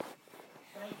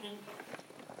thanking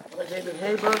David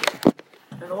Haber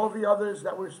and all the others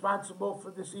that were responsible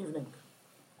for this evening.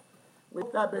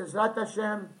 With that, Be'ezrat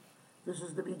Hashem, this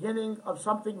is the beginning of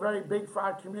something very big for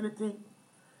our community,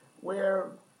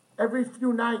 where every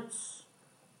few nights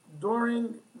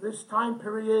during this time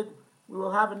period, we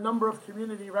will have a number of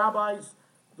community rabbis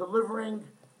delivering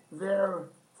their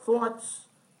thoughts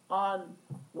on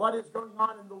what is going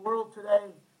on in the world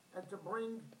today and to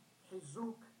bring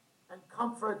chizuk and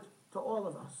comfort to all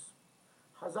of us.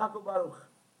 Chazak u'baruch.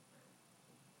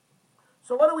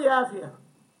 So what do we have here?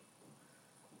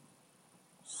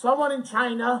 Someone in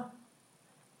China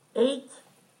ate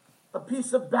a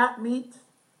piece of bat meat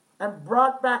and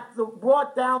brought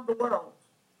down the world.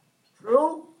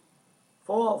 True?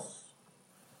 False.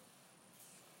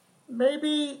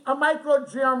 Maybe a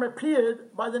microgerm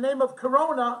appeared by the name of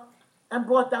corona and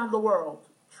brought down the world.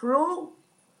 True?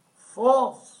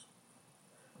 False.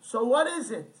 So what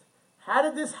is it? How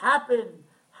did this happen?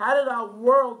 How did our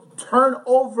world turn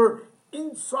over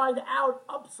inside out,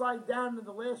 upside down in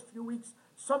the last few weeks?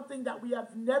 Something that we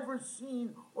have never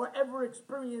seen or ever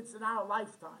experienced in our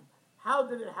lifetime. How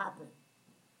did it happen?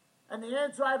 And the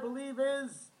answer, I believe,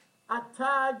 is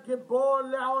Ata Gibor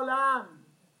Le'olam.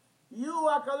 You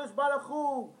are HaKadosh Baruch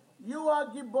Hu. You are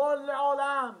Gibor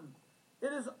Le'olam.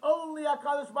 It is only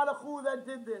HaKadosh Baruch Hu that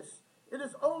did this. It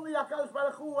is only HaKadosh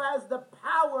Baruch Hu who has the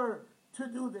power to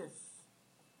do this.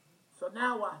 So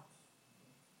now what?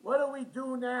 What do we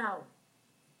do now?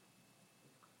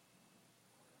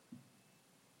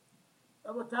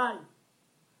 Rabotai,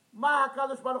 Ma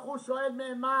HaKadosh Baruch Hu shoel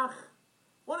me'emach.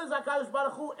 What is HaKadosh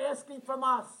Baruch Hu asking from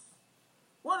us?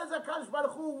 What does HaKadosh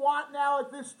Baruch Hu want now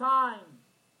at this time?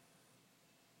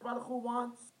 Baruch Hu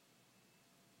wants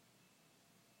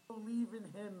to believe in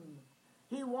Him.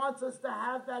 He wants us to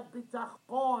have that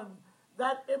bitachon,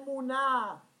 that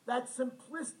emunah, that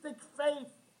simplistic faith.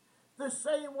 The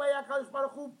same way HaKadosh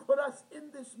Baruch Hu put us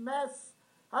in this mess,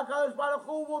 HaKadosh Baruch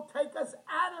Hu will take us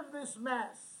out of this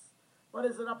mess. But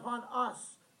is it upon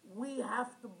us? We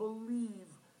have to believe.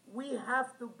 We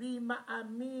have to be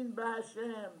ma'amin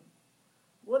b'Hashem.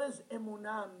 What does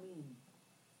emunah mean?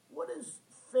 What does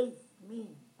faith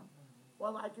mean?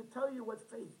 Well, I can tell you what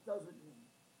faith doesn't mean.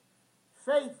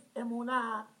 Faith,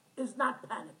 emunah, is not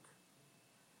panic.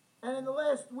 And in the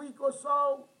last week or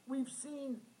so, we've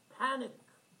seen panic.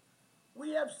 We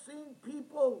have seen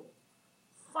people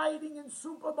fighting in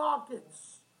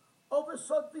supermarkets over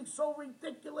something so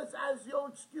ridiculous as,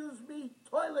 excuse me,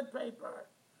 toilet paper.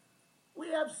 We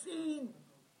have seen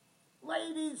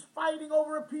ladies fighting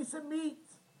over a piece of meat,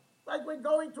 like we're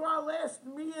going to our last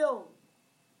meal.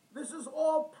 This is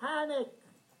all panic.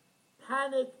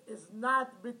 Panic is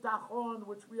not bitachon,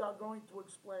 which we are going to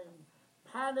explain.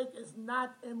 Panic is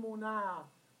not emunah.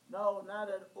 No, not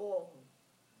at all.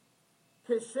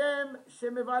 Keshem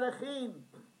shemevarechin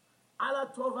ala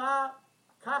tova,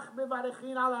 kach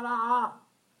mevarechin ala ra'ah.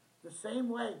 The same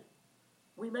way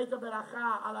we make a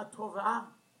beracha ala tova.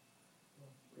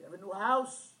 We have a new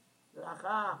house,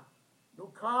 beracha.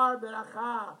 New car,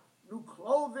 beracha. New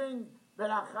clothing,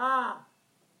 beracha.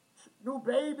 New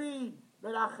baby,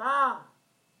 beracha.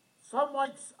 Someone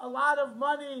makes a lot of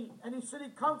money and he's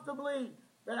sitting comfortably,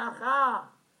 beracha.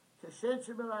 Keshen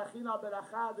shemevarechin al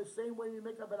beracha. The same way we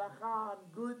make a beracha on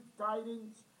good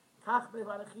tidings, kach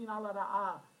mevarechin al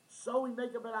ra'ah. So we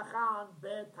make a beracha on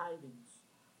bad tidings.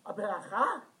 A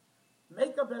beracha?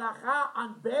 Make a beracha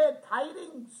on bad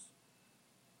tidings?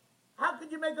 How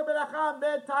could you make a beracha on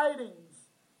bad tidings?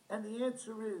 And the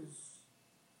answer is,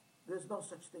 there's no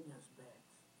such thing as bad.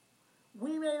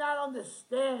 We may not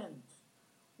understand.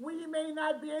 We may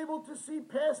not be able to see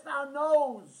past our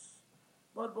nose.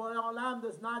 But Borei Olam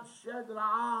does not shed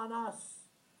ra'ah on us.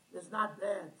 It's not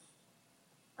bad.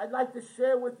 I'd like to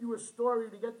share with you a story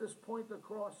to get this point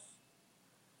across.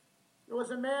 There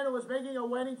was a man who was making a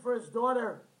wedding for his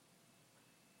daughter,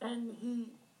 and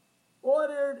he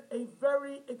ordered a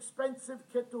very expensive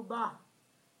ketubah.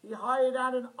 He hired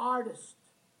out an artist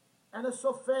and a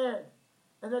sofer,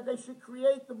 and that they should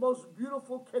create the most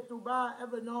beautiful ketubah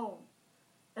ever known.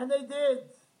 And they did.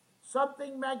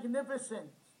 Something magnificent.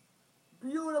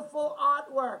 Beautiful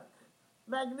artwork.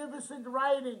 Magnificent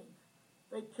writing.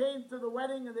 They came to the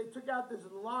wedding and they took out this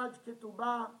large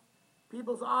ketubah.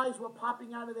 People's eyes were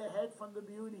popping out of their head from the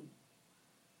beauty.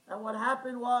 And what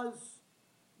happened was,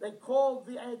 they called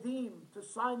the edim to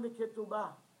sign the ketubah.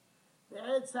 The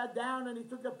ed sat down and he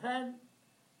took a pen.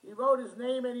 He wrote his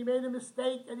name and he made a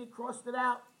mistake and he crossed it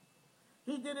out.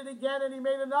 He did it again and he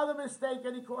made another mistake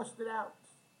and he crossed it out.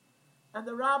 And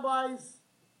the rabbis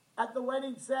at the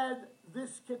wedding said,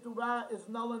 this ketubah is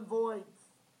null and void.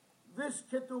 This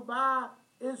ketubah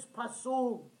is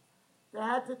pasul. They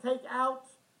had to take out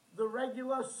the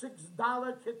regular $6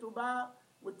 ketubah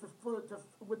with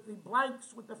the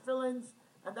blanks, with the fill-ins,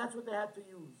 and that's what they had to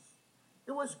use.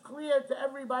 It was clear to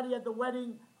everybody at the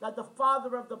wedding that the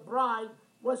father of the bride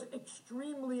was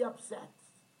extremely upset.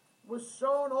 Was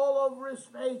shown all over his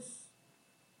face.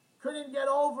 Couldn't get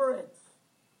over it.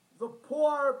 The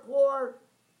poor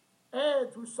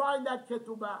Ed who signed that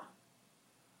ketubah.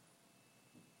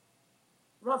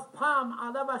 Rav Pam,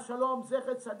 Alav Shalom,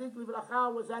 Zechet Tzadik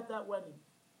Livracha, was at that wedding.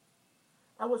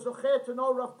 I was zocher to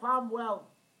know Rav Pam well.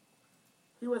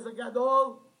 He was a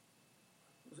gadol,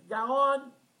 he was a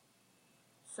gaon,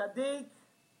 Sadiq.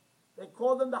 They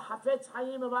called him the Hafetz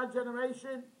Hayim of our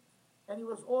generation, and he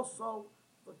was also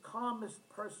the calmest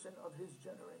person of his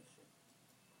generation.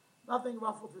 Nothing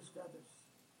ruffled his feathers.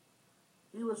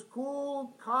 He was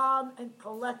cool, calm, and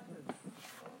collected.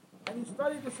 And he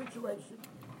studied the situation.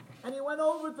 And he went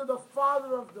over to the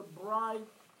father of the bride,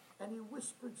 and he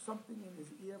whispered something in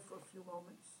his ear for a few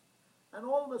moments. And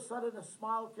all of a sudden, a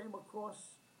smile came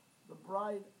across the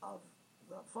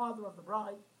father of the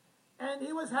bride. And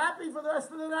he was happy for the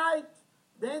rest of the night,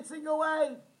 dancing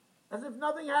away, as if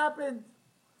nothing happened.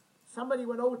 Somebody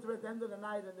went over to him at the end of the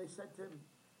night, and they said to him,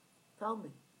 "Tell me,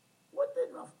 what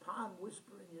did Rav Pam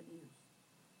whisper in your ears?"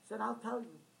 He said, "I'll tell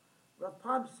you. Rav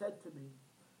Pam said to me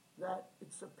that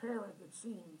it's apparent, it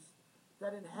seems,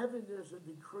 that in heaven there's a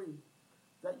decree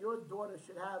that your daughter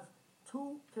should have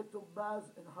 2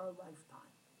 ketubahs in her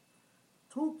lifetime.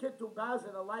 2 ketubahs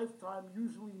in a lifetime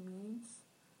usually means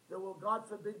there will, God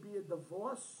forbid, be a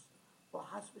divorce or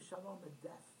has v'shalom, a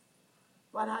death.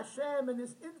 But Hashem, in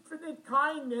His infinite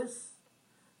kindness,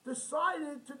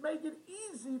 decided to make it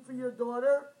easy for your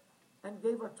daughter and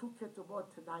gave her 2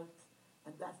 ketubot tonight,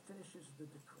 and that finishes the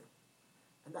decree."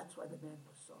 And that's why the man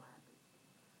was so happy.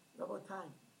 Rabotai,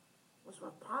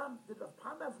 did Rav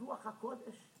Pam have Ruach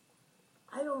HaKodesh?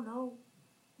 I don't know.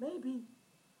 Maybe.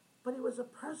 But he was a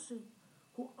person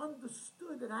who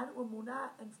understood and had emunah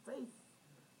and faith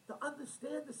to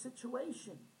understand the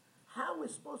situation, how we're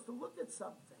supposed to look at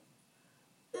something.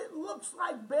 It looks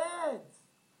like bad.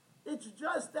 It's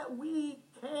just that we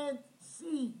can't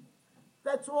see.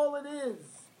 That's all it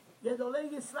is. Gedolei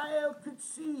Yisrael could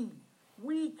see.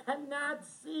 We cannot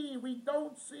see. We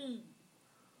don't see.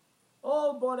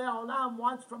 All Borei Olam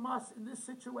wants from us in this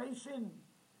situation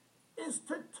is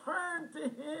to turn to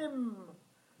Him.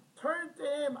 Turn to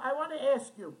Him. I want to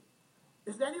ask you,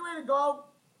 is there anywhere to go?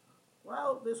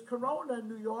 Well, there's Corona in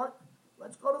New York.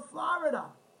 Let's go to Florida.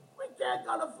 We can't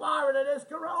go to Florida. There's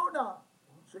Corona.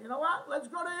 So you know what? Let's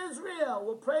go to Israel.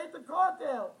 We'll pray at the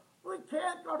Kotel. We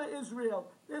can't go to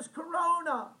Israel. There's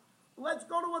Corona. Let's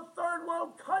go to a third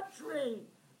world country.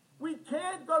 We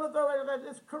can't go to third world country.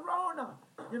 There's Corona.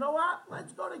 You know what?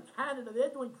 Let's go to Canada. They're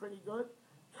doing pretty good.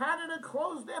 Canada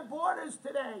closed their borders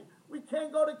today. We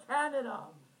can't go to Canada.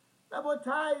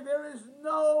 Rabotai, there is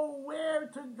nowhere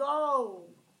to go.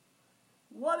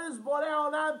 What is Borei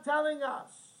Olam telling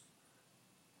us?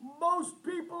 Most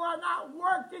people are not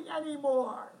working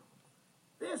anymore.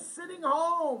 They're sitting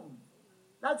home.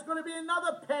 That's going to be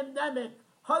another pandemic.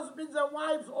 Husbands and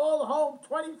wives all home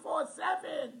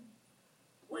 24/7.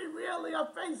 We really are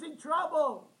facing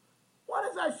trouble. What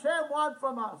does Hashem want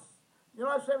from us? You know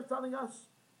what Hashem is telling us?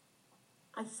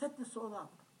 I set this all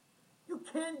up. You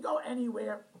can't go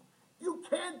anywhere. You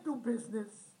can't do business.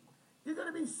 You're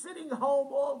going to be sitting home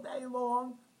all day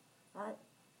long. Right?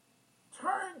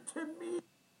 Turn to me.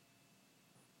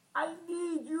 I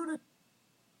need you to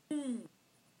see.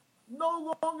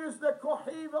 No longer is the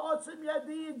Kohi V'Otzim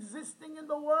Yadi existing in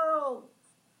the world.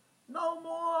 No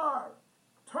more.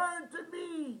 Turn to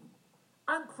me.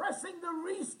 I'm pressing the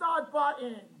restart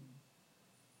button.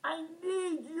 I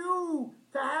need you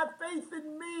to have faith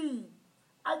in me.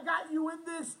 I got you in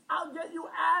this. I'll get you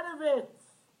out of it.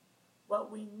 But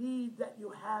we need that you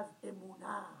have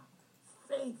emunah,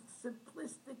 faith,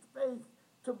 simplistic faith,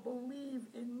 to believe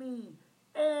in me.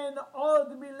 En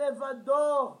od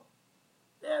milevado.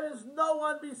 There is no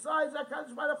one besides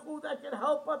HaKadosh Baruch Hu that can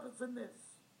help us in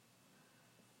this.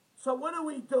 So what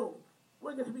do?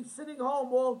 We're going to be sitting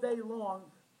home all day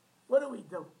long. What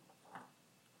do?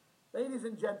 Ladies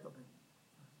and gentlemen,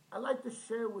 I'd like to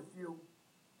share with you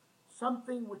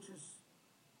something which is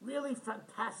really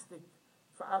fantastic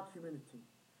for our community.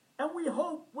 And we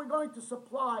hope we're going to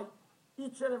supply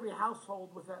each and every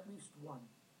household with at least one.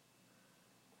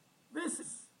 This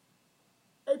is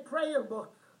a prayer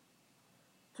book,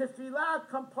 Tefillah,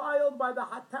 compiled by the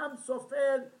Hatam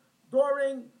Sofer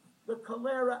during the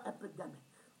cholera epidemic.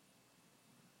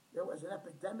 There was an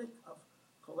epidemic of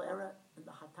cholera in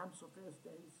the Hatam Sofer's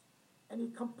days, and he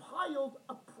compiled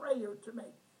a prayer to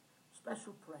make.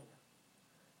 special prayer.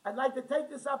 I'd like to take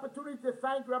this opportunity to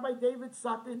thank Rabbi David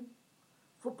Sutton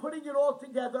for putting it all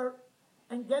together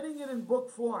and getting it in book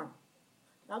form.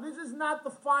 Now, this is not the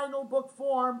final book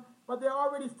form, but there are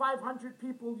already 500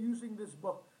 people using this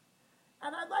book.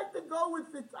 And I'd like to go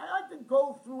with it. I'd like to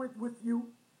go through it with you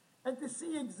and to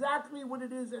see exactly what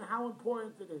it is and how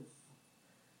important it is.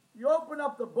 You open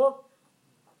up the book,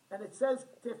 and it says,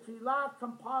 Tefillah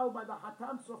compiled by the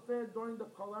Hatam Sofer during the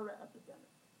cholera epidemic.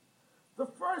 The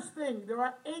first thing, there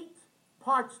are 8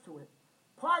 parts to it.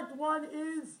 Part 1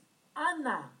 is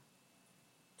Anna,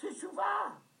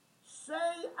 Teshuvah. Say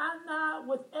Anna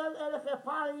with El Erech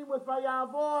Epayim, with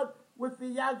Vayavod, with the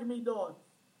Yag Midot.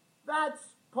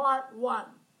 That's part 1.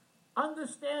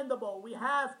 Understandable. We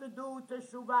have to do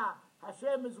Teshuvah.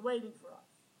 Hashem is waiting for us.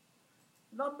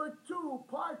 Number 2,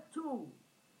 part 2.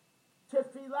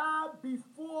 Tefillah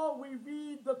before we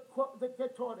read the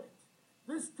Ketoret.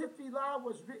 This Tefillah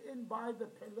was written by the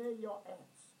Pelei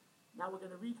Yoetz. Now we're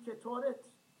going to read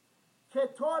Ketoret.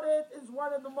 Ketoret is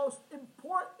one of the most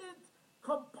important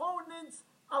components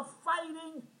of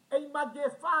fighting a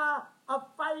Magefa, of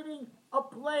fighting a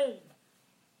plague.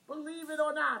 Believe it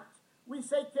or not, we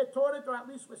say Ketoret, or at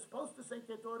least we're supposed to say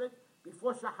Ketoret,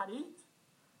 before Shacharit,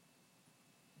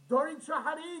 during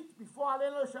Shacharit, before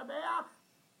Alelo Shabeach,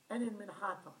 and in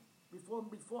Minchatan, before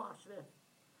Ashrei.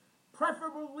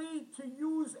 Preferably to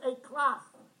use a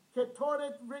cloth,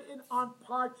 Ketoret written on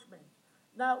parchment.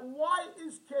 Now, why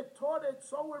is Ketoret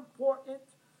so important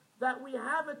that we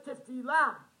have a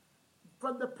tefillah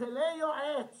from the Pelei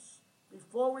Yoetz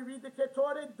before we read the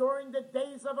Ketoret during the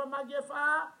days of a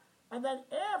Magefa, and then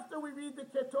after we read the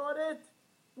Ketoret,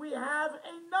 we have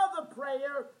another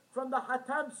prayer from the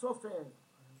Hatam Sofer.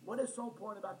 What is so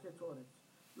important about Ketoret?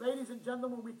 Ladies and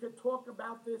gentlemen, we could talk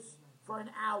about this for an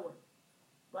hour,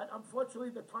 but unfortunately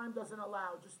the time doesn't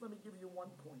allow. Just let me give you one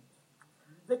point.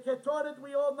 The Ketoret,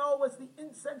 we all know, was the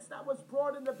incense that was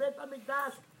brought in the Beit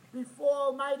HaMikdash before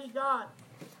Almighty God.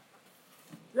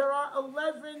 There are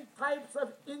 11 types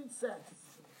of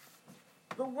incense.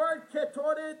 The word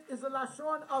Ketoret is a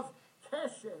lashon of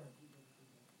kesher,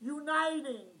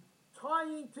 uniting,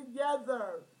 tying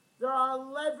together. There are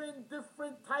 11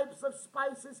 different types of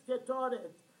spices,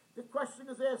 Ketoret. The question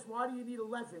is asked, why do you need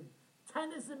 11?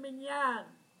 10 is a minyan.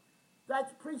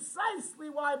 That's precisely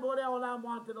why Borei Olam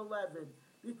wanted 11.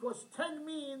 Because 10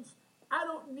 means, I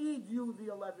don't need you,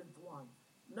 the 11th one.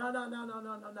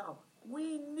 No.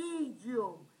 We need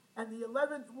you. And the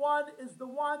 11th one is the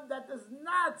one that does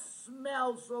not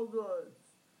smell so good.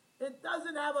 It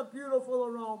doesn't have a beautiful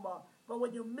aroma. But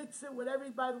when you mix it with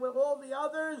everybody, with all the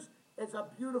others, it's a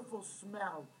beautiful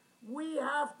smell. We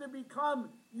have to become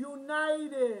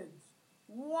united,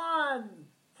 one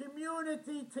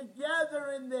community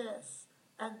together in this.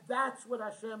 And that's what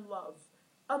Hashem loves.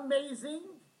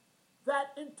 Amazing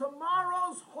that in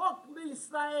tomorrow's Chok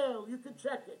L'Yisrael, you can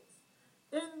check it,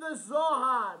 in the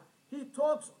Zohar, he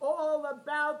talks all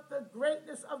about the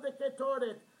greatness of the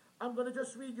Ketoret. I'm going to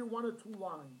just read you 1 or 2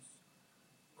 lines.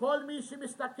 Kol mi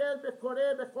shemistakel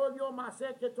bekoreh bechol yom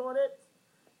maaseh Ketoret.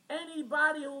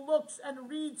 Anybody who looks and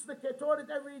reads the Ketoret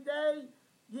every day,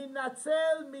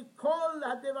 yinatzel mikol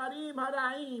hadevarim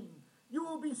hara'im. You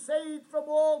will be saved from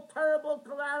all terrible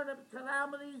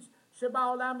calamities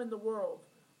sheba'olam in the world.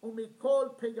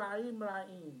 Umikol pegaim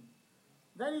ra'im.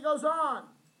 Then he goes on.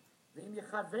 If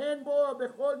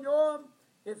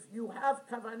you have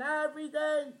kavanah every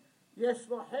day, יש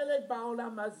לו חלק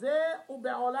בעולם הזה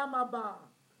ובעולם הבא.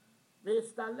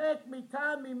 ויסתלק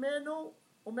מיתה ממנו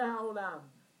ומהעולם.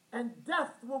 And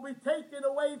death will be taken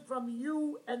away from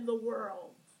you and the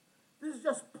world. This is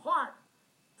just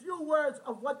few words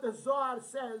of what the Zohar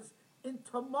says in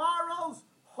tomorrow's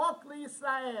Chok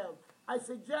L'Yisrael. I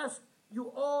suggest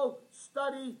you all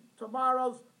study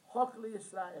tomorrow's Chok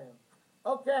L'Yisrael.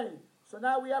 Okay, so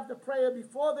now we have the prayer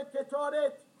before the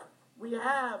Ketoret. We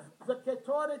have the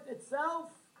Ketoret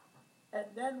itself, and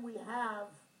then we have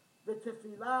the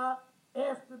Tefillah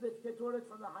after the Ketoret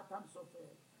from the Hatam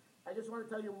Sofer. I just want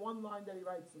to tell you one line that he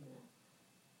writes in there.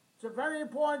 It's a very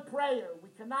important prayer. We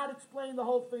cannot explain the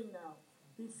whole thing now.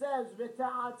 He says,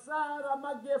 V'ta'atzar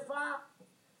ha'magefa,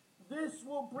 this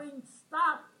will bring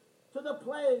stop to the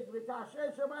plague.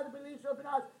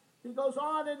 He goes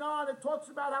on and talks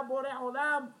about how Borei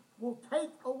Olam will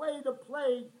take away the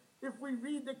plague if we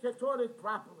read the Ketoret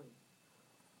properly.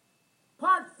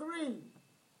 Part 3,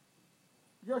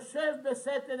 Yoshev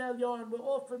Besetel Elyon. We're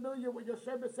all familiar with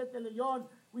Yoshev Besetel Elyon.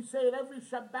 We say it every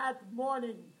Shabbat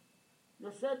morning.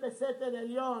 Yoshev Besetel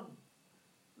Elyon.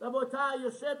 Rabotai,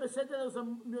 Yoshev Besetel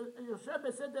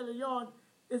Elyon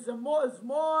is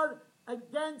more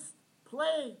against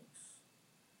plagues.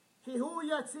 Kihu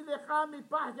yatzilecha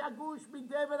mipach yagush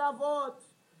midever avot.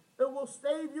 It will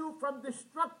save you from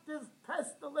destructive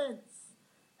pestilence.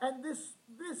 And this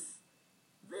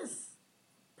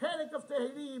panic of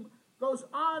Tehillim goes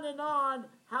on,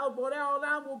 how Borei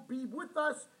Olam will be with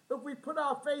us if we put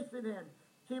our faith in Him.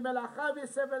 He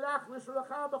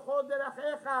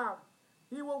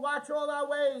will watch all our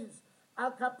ways.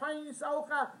 And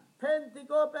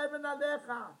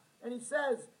He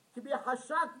says,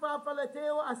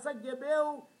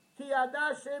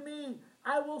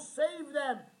 I will save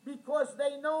them because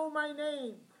they know my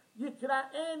name.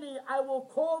 Yikra'eni, I will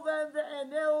call them,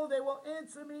 they will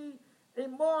answer me. I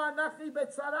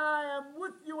am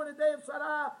with you in the day of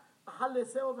Sarah.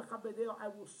 I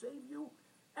will save you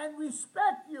and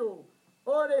respect you.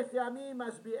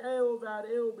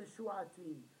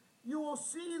 You will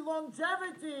see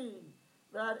longevity,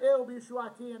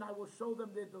 and I will show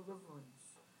them their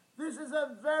deliverance. This is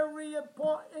a very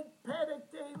important Perek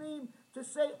Tehillim to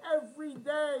say every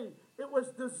day. It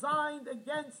was designed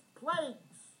against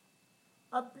plagues.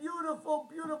 A beautiful,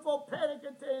 beautiful Perek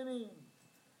Tehillim.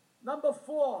 Number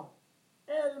 4,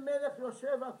 El Melech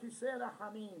Yoshev al Kisei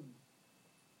Rachamim.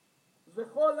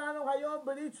 Zechor lanu hayom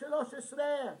berit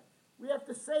 13. We have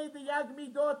to say the Yag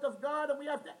Midot of God, and we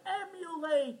have to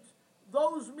emulate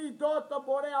those Midot of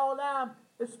Borei Olam,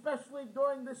 especially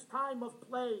during this time of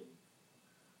plague.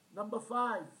 Number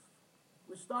 5,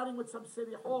 we're starting with some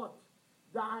Sirihot.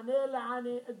 Da'aneh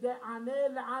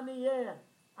la'aniyeh.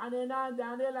 Anenan,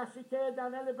 da'aneh la'shikeh,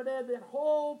 da'aneh le'bereh. The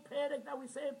whole panic that we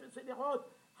say in Sirihot,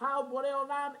 how Borei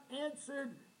Olam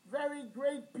answered very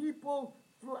great people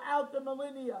throughout the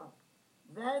millennia.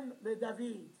 Then the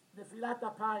David, Nefilat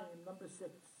Apayim, number 6.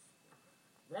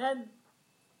 Then,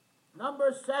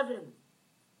 number 7,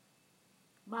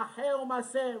 Maheh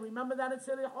u'maseh. Remember that in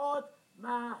Sirihot?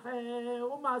 Maheh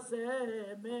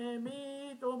u'maseh,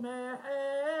 memit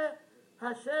u'meheh.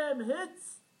 Hashem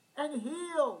hits and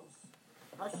heals.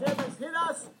 Hashem has hit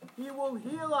us, He will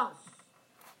heal us.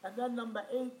 And then number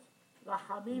 8,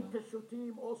 Rahamim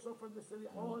Peshutim, also from the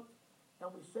Sirihot.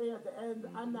 And we say at the end,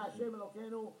 Anna Hashem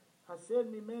Elokeinu, Hased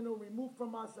Mimenu, remove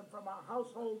from us and from our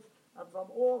households and from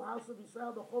all house of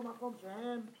Israel, B'chol Makom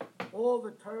Shehem, all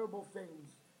the terrible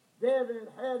things. David,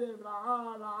 Herev,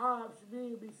 Ra'ab,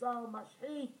 Shvi, Bisal,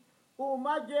 Mashhit,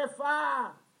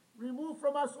 U'magefa, remove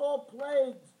from us all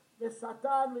plagues,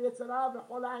 V'satan, V'yetzara,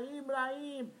 V'chol Ha'im,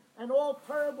 Ra'im, and all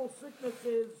terrible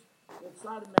sicknesses,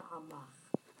 V'tzar Me'amach.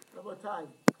 Rabotai,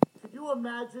 could you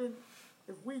imagine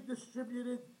if we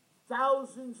distributed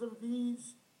thousands of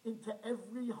these into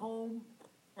every home,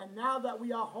 and now that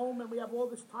we are home and we have all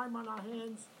this time on our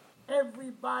hands,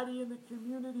 everybody in the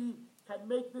community can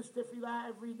make this tefillah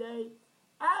every day?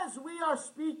 As we are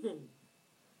speaking,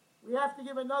 we have to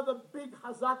give another big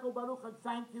Hazako Baruch and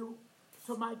thank you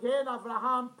to Magen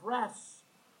Avraham Press,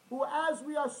 who as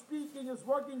we are speaking is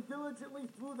working diligently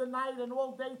through the night and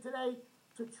all day today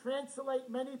to translate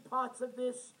many parts of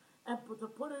this and to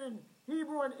put it in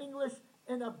Hebrew and English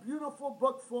in a beautiful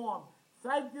book form.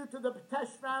 Thank you to the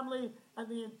B'tesh family and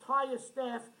the entire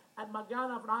staff at Magen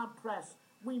Avraham Press.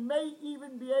 We may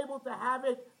even be able to have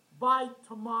it by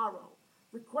tomorrow.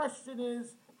 The question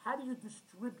is, how do you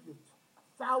distribute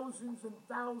thousands and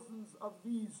thousands of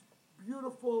these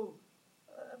beautiful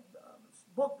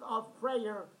book of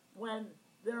prayer when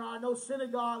there are no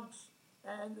synagogues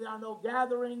and there are no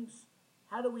gatherings?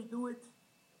 How do we do it?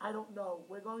 I don't know.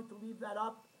 We're going to leave that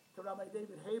up to Rabbi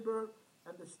David Haber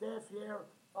and the staff here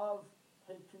of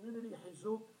Community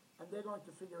Hizuk, and they're going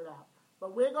to figure it out.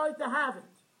 But we're going to have it.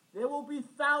 There will be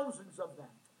thousands of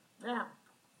them. Now,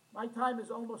 my time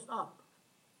is almost up.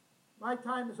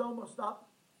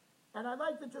 And I'd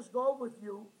like to just go over with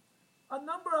you a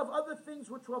number of other things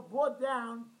which were brought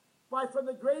down from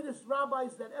the greatest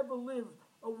rabbis that ever lived,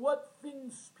 of what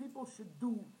things people should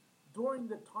do during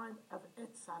the time of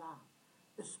Et Sarah,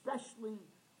 especially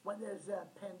when there's a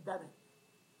pandemic.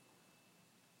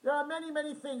 There are many,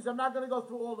 many things. I'm not going to go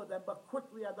through all of them, but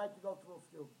quickly I'd like to go through a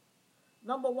few.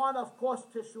 Number 1, of course,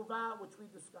 Teshuvah, which we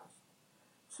discussed.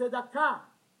 Tzedakah.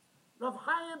 Rav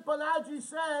Chaim Palagi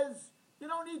says, you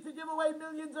don't need to give away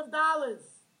millions of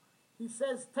dollars. He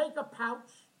says, take a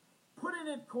pouch, put it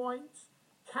in coins,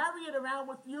 carry it around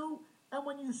with you, and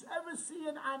when you ever see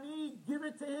an ani, give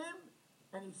it to him.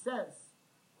 And he says,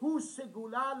 Hu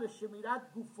segula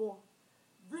l'shemirat gufo.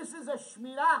 This is a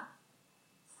shmirah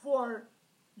for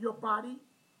your body,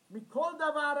 mikol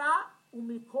davara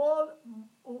umikol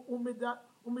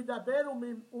umidaber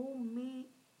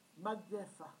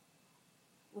umimagefa,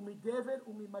 umidever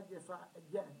umimagefa.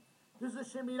 Again, this is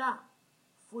a shemirah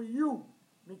for you,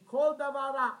 mikol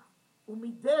davara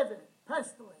umidever,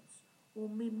 pestilence,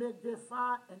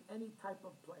 umimegefa, and any type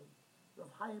of plague. Rav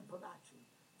Chaim Palachi.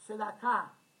 Tzedakah,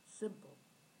 simple.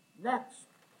 Next,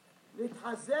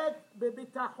 להתחזק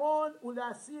בביטחון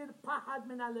ולהסיר פחד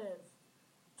מן הלב.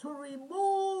 To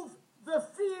remove the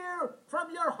fear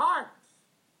from your heart.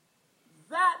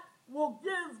 That will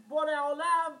give Borei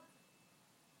Olam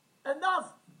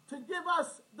enough to give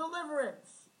us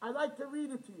deliverance. I'd like to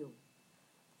read it to you.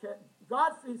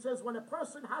 Godfrey says, when a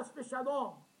person has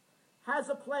Shalom, has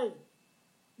a plague,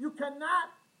 you cannot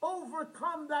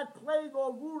overcome that plague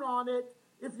or root on it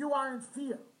if you are in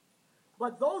fear.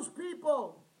 But those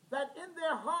people that in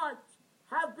their heart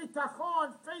have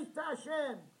bitachon, faith to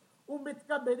Hashem,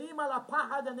 umitkaberim al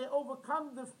pahad, and they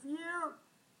overcome the fear,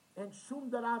 and shum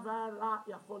daravar ra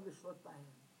yachol lishlot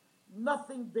bahem.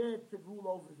 Nothing bad could rule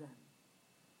over them.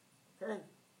 Okay?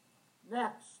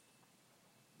 Next.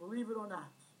 Believe it or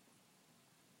not.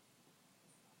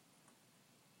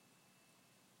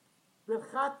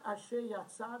 Birchat asher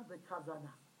yatzar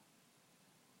bekavana.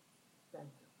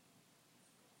 Thank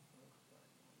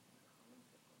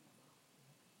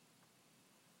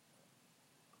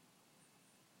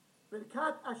you.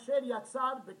 Birkat asher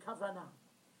yatzar bekavana.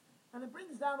 And it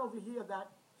brings down over here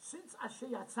that since asher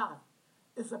yatzar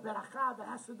is a beracha that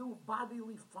has to do with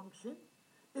bodily function,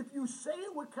 if you say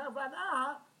it with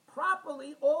kavanah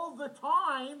properly all the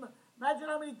time, imagine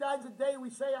how many times a day we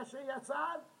say asher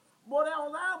yatzar. Borei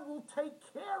Olam will take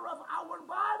care of our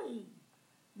body.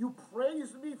 You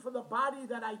praised me for the body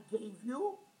that I gave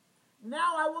you.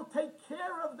 Now I will take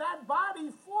care of that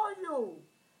body for you.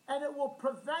 And it will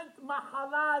prevent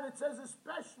mahala. It says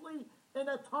especially in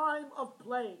a time of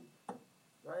plague.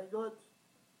 Very good.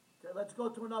 Okay, let's go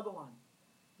to another one.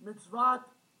 Mitzvat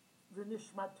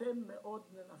v'nishmatem me'od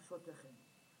lenafshotechem.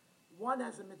 One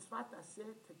has a mitzvah aseh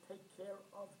to take care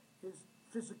of his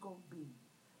physical being.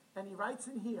 And he writes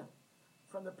in here,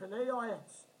 from the Pelei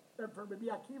Oetz, and from Rabbi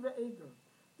Akiva Eger,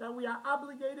 that we are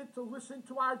obligated to listen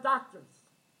to our doctors.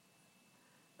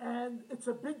 And it's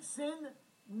a big sin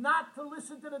not to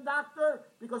listen to the doctor,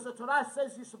 because the Torah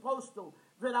says you're supposed to.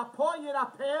 V'rapo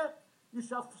yirapeh, you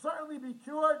shall certainly be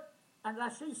cured. And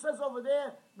Rashi says over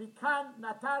there, Mikan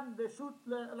natan reshut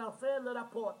l'rafeh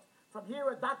l'rapot. From here,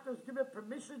 a doctor is given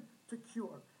permission to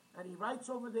cure. And he writes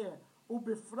over there,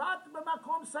 Ubifrat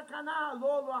b'makom sakana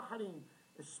lo acharim.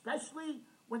 Especially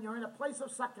when you're in a place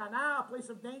of sakana, a place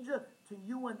of danger to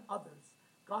you and others.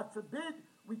 God forbid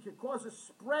we could cause a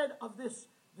spread of this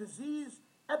disease,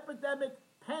 epidemic,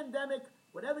 pandemic,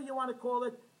 whatever you want to call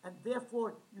it, and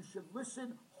therefore you should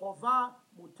listen. Chova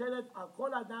muteret al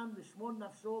kol adam lishmor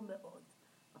nafsho me'od.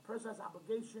 A person has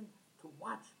obligation to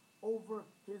watch over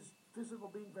his physical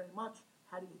being very much.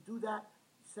 How do you do that?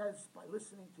 He says by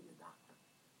listening to your doctor.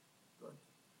 Good.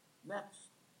 Next,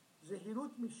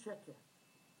 zehirut misheker.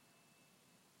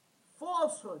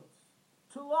 Falsehood,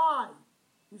 to lie.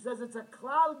 He says it's a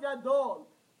klal gadol.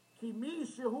 Ki mi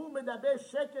shehu medaber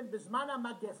sheker bizmana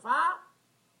magefa.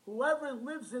 Whoever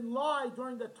lives in lie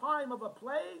during the time of a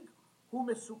plague, hu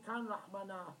mesukan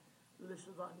rahmana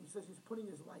l'shvan. He says he's putting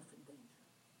his life in danger.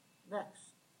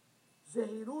 Next,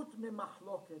 zehirut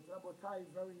memachloket. Rabotai,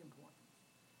 very important.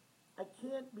 I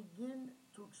can't begin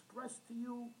to express to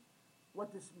you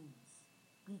what this means.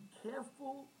 Be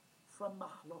careful from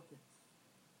mahloket,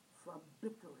 from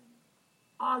bickering,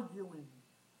 arguing,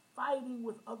 fighting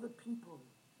with other people.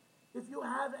 If you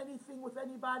have anything with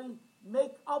anybody,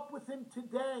 make up with him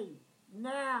today,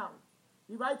 now.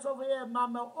 He writes over here,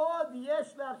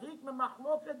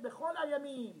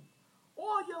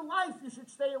 all your life you should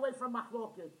stay away from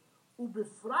mahloket.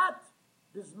 Ubifrat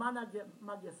bizman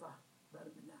magefa.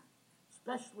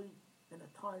 Especially in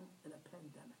a time, in a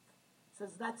pandemic. He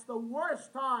says that's the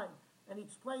worst time, and he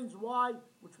explains why,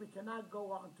 which we cannot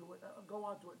go on to it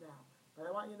now. But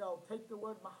I want you to know, take the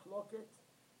word mahloket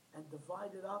and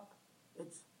divide it up.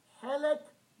 It's helek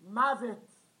mavet.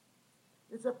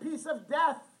 It's a piece of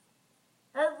death.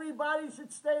 Everybody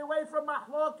should stay away from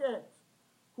mahloket.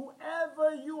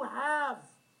 Whoever you have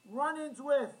run-ins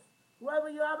with, whoever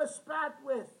you have a spat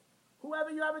with, whoever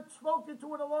you haven't spoken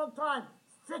to in a long time,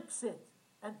 fix it,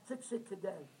 and fix it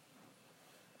today.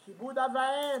 Kibud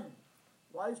avaim.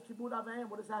 Why is kibud avaim?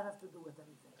 What does that have to do with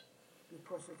anything?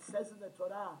 Because it says in the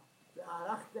Torah,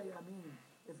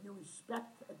 if you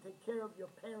respect and take care of your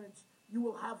parents, you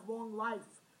will have long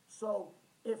life. So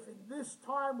if in this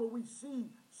time where we see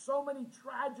so many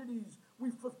tragedies,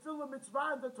 we fulfill a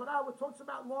mitzvah in the Torah which talks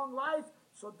about long life,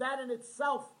 so that in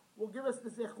itself will give us the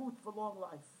zechut for long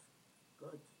life.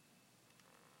 Good.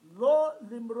 Lo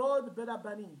limrod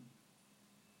berabanim.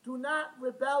 Do not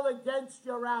rebel against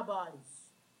your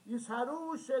rabbis.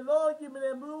 Yisharu shelo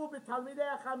yimremu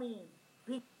b'talmidei achamim.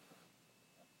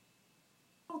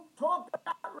 talk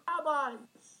about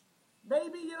rabbis.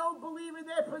 Maybe you don't believe in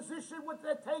their position, what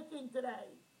they're taking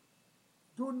today.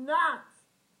 Do not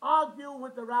argue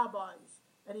with the rabbis.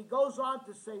 And he goes on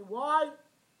to say why.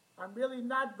 I'm really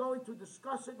not going to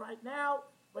discuss it right now,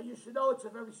 but you should know it's a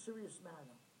very serious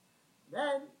matter.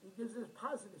 Then he gives this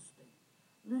positive spin.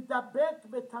 Lidabek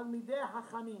betalmidei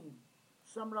hachamim.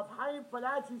 Some Rav Chaim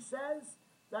Faraji says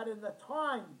that in the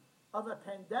time of a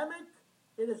pandemic,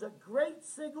 it is a great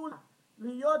sigul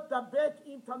liyot dabek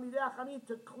im talmidei hachamim,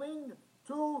 to cling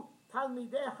to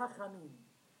talmidei hachamim.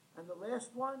 And the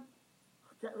last one,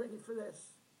 get ready for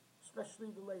this,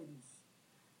 especially the ladies.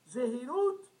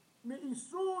 Zehirut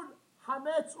mi'isur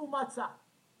hametz umatzah.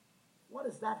 What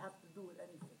does that have to do with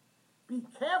anything? Be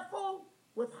careful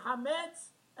with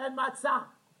hametz and matzah.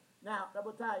 Now,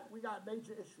 Rabotai, we got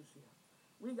major issues here.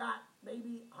 We got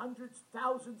maybe hundreds,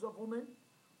 thousands of women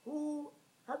who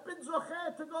have been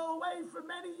zocher to go away for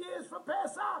many years for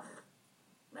Pesach.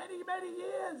 Many, many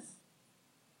years.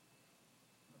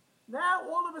 Now,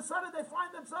 all of a sudden, they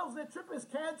find themselves, their trip is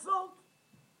canceled.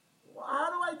 Well, how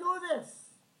do I do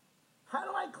this? How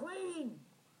do I clean?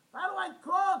 How do I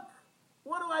cook?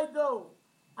 What do I do?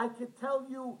 I can tell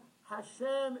you,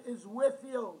 Hashem is with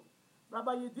you.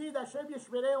 Rabbi Yedid Hashem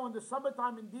Yeshmereu in the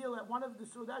summertime in Deal at one of the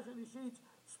Sudash Sheets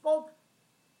spoke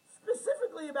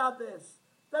specifically about this,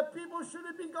 that people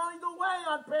shouldn't be going away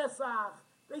on Pesach.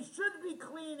 They should be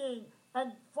cleaning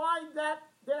and find that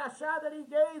derashah that he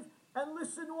gave and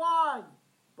listen why.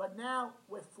 But now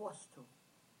we're forced to.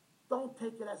 Don't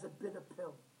take it as a bitter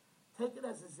pill. Take it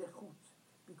as a zechut.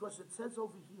 Because it says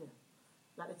over here,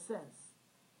 that it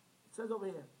says over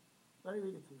here, let me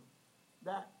read it to you,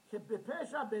 that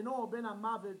כבפשע בינו ובין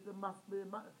המוות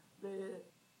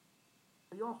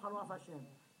ביום חנוך השם,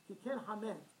 כי כן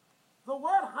חמץ. The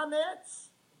word chametz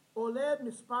עולה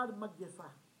מספר מגפה.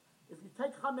 If you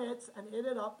take chametz and add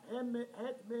it up,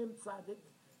 het mem tzadik,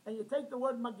 and you take the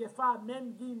word magefa,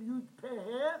 mem gim yud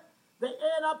peh, they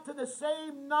add up to the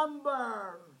same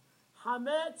number.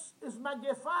 Hametz is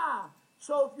magefa.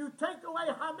 So if you take away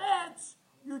hametz,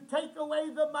 you take away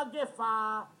the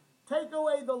magefa. Take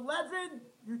away the leaven,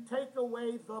 you take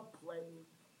away the plague.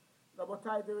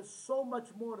 Rabotai, there is so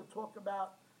much more to talk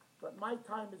about, but my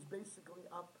time is basically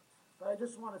up. But I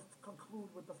just want to conclude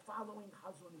with the following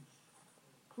Chazon Ish.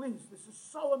 Please, this is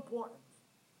so important.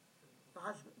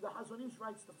 The Chazon Ish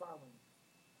writes the following.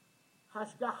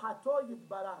 Hashgachato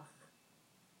yitbarach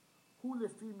hu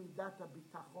lefi midat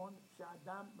habitachon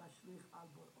she'adam mashlich al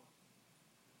bor'o.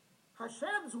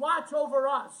 Hashem's watch over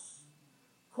us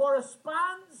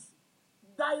corresponds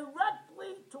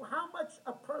directly to how much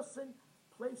a person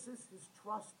places his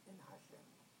trust in Hashem.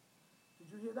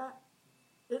 Did you hear that?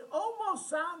 It almost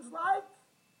sounds like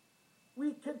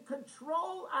we can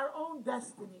control our own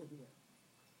destiny here.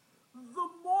 The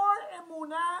more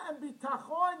emunah and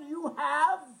bitachon you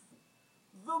have,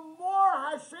 the more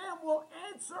Hashem will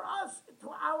answer us to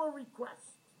our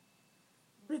request.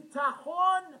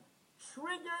 Bitachon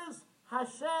triggers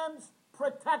Hashem's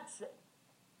protection.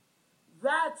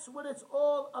 That's what it's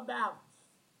all about.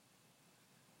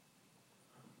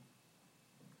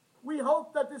 We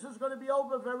hope that this is going to be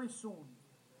over very soon.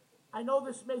 I know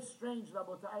this may strange,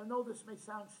 Rabota. I know this may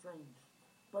sound strange,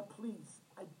 but please,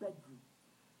 I beg you,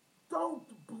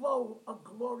 don't blow a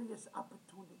glorious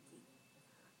opportunity.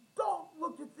 Don't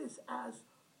look at this as,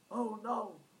 oh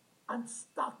no, I'm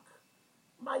stuck.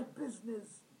 My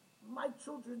business, my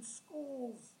children's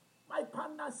schools, my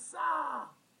parnassah.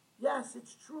 Yes,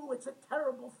 it's true, it's a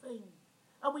terrible thing.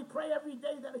 And we pray every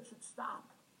day that it should stop.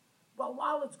 But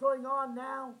while it's going on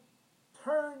now,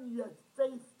 turn your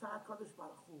faith to HaKadosh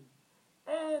Baruch Hu.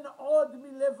 En od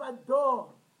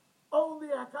milevado. Only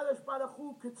HaKadosh Baruch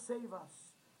Hu could save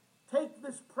us. Take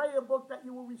this prayer book that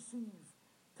you will receive.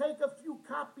 Take a few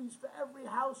copies for every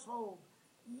household.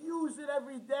 Use it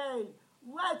every day.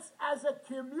 Let's, as a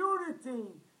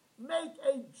community, make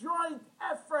a joint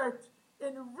effort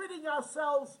in ridding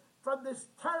ourselves from this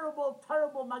terrible,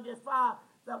 terrible magefa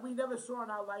that we never saw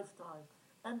in our lifetime.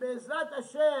 And Be'ezrat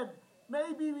Hashem,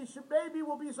 maybe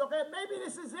we'll be so good. Maybe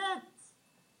this is it.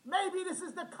 Maybe this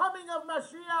is the coming of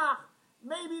Mashiach.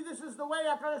 Maybe this is the way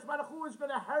HaKadosh Baruch Hu is going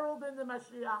to herald in the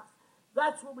Mashiach.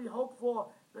 That's what we hope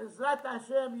for. Be'ezrat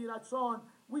Hashem Yiratzon.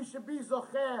 We should be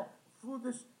zocher through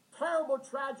this terrible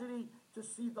tragedy to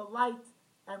see the light,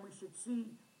 and we should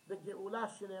see the Geula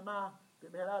Shlema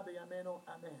b'mehera b'yameinu.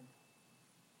 Amen.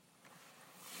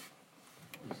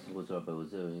 This was Rabbi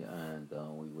Ozeri, and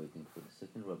we're waiting for the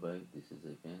second rabbi. This is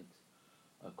an event,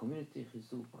 a community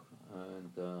chizuk,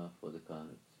 and for the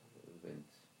current event.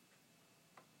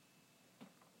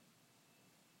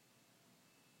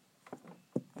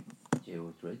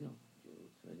 J-Root Radio,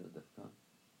 JRootRadio.com,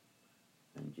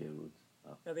 and J-Root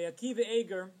Up. Rabbi Akiva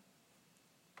Eger,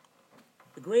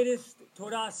 the greatest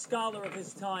Torah scholar of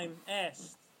his time,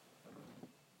 asked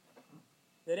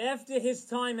that after his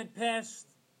time had passed,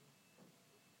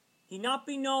 he not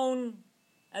be known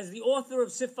as the author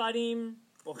of Sifarim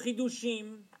or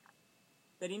Chidushim,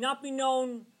 that he not be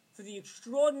known for the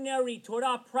extraordinary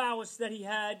Torah prowess that he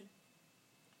had.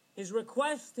 His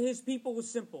request to his people was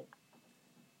simple.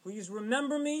 Please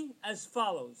remember me as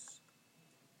follows.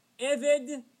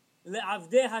 Eved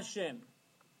le'avdei Hashem,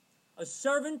 a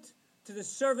servant to the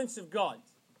servants of God.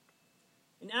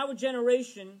 In our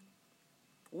generation,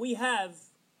 we have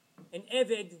an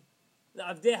Eved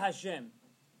le'avdei Hashem,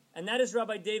 and that is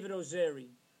Rabbi David Ozeri.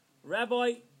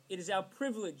 Rabbi, it is our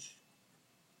privilege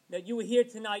that you are here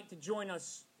tonight to join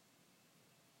us,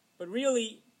 but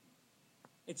really,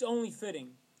 it's only fitting.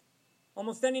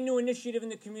 Almost any new initiative in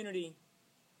the community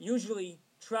usually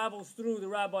travels through the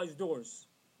rabbi's doors.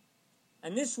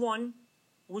 And this one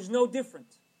was no different.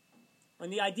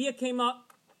 When the idea came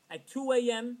up at 2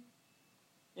 a.m.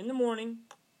 in the morning,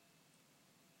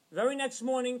 the very next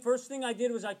morning, first thing I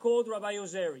did was I called Rabbi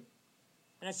Ozeri.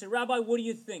 And I said, Rabbi, what do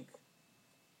you think?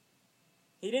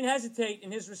 He didn't hesitate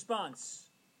in his response.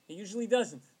 He usually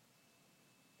doesn't.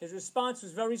 His response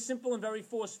was very simple and very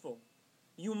forceful.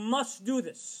 You must do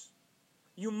this.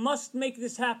 You must make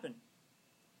this happen.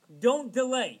 Don't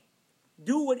delay.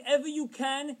 Do whatever you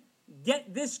can.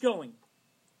 Get this going.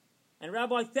 And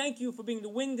Rabbi, thank you for being the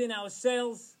wind in our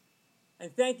sails,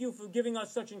 and thank you for giving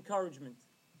us such encouragement.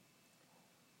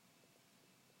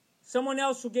 Someone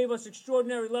else who gave us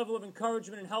extraordinary level of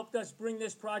encouragement and helped us bring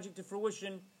this project to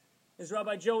fruition is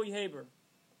Rabbi Joey Haber.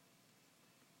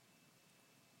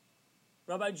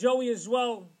 Rabbi Joey as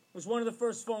well was one of the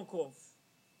first phone calls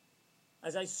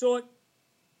as I sought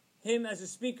him as a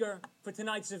speaker for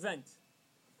tonight's event.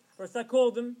 First I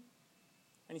called him,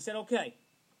 and he said, okay.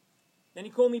 Then he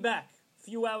called me back a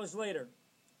few hours later,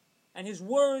 and his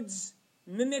words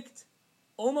mimicked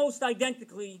almost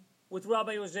identically with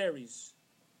Rabbi Ozeri's.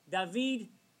 David,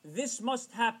 this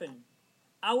must happen.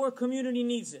 Our community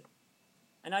needs it.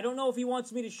 And I don't know if he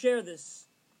wants me to share this,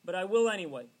 but I will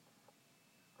anyway.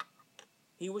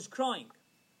 He was crying.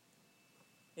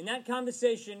 In that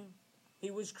conversation, he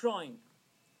was crying.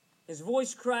 His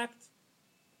voice cracked.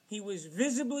 He was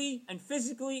visibly and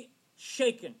physically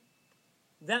shaken.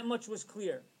 That much was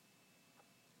clear.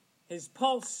 His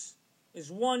pulse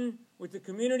is one with the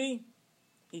community.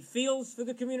 He feels for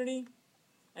the community.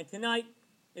 And tonight,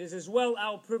 it is as well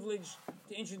our privilege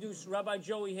to introduce Rabbi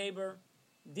Joey Haber,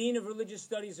 Dean of Religious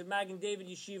Studies of Magen David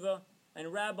Yeshiva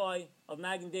and Rabbi of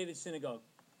Magen David Synagogue.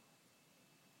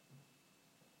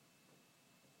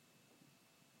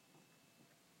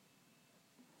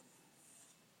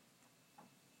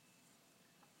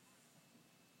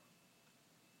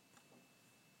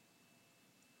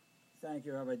 Thank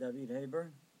you, Rabbi David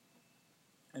Haber,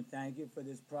 and thank you for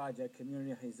this project,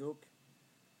 Community Chizuk.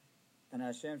 And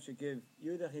Hashem should give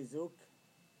you the Chizuk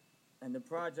and the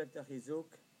project the Chizuk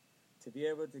to be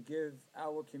able to give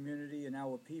our community and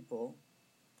our people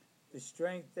the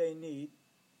strength they need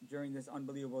during this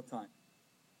unbelievable time.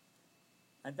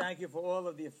 And thank you for all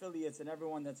of the affiliates and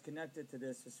everyone that's connected to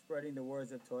this for spreading the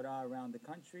words of Torah around the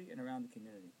country and around the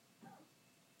community.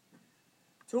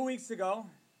 2 weeks ago,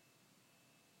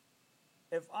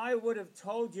 if I would have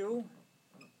told you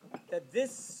that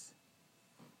this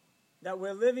that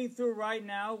we're living through right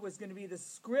now was going to be the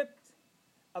script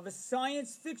of a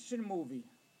science fiction movie,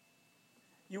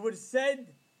 you would have said,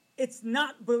 it's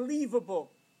not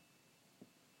believable.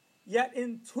 Yet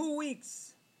in 2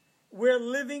 weeks, we're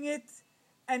living it,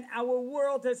 and our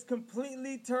world has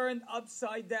completely turned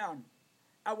upside down.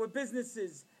 Our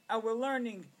businesses, our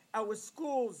learning, our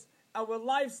schools, our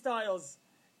lifestyles,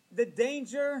 the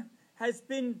danger has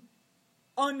been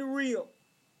unreal.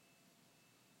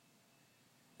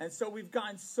 And so we've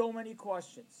gotten so many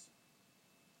questions.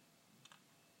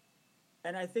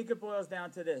 And I think it boils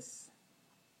down to this.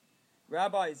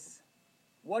 Rabbis,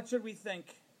 what should we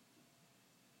think?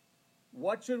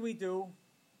 What should we do?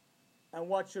 And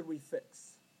what should we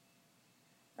fix?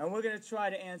 And we're going to try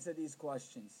to answer these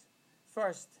questions.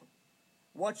 First,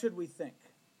 what should we think?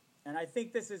 And I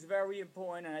think this is very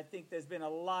important, and I think there's been a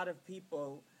lot of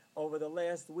people over the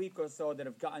last week or so that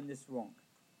have gotten this wrong.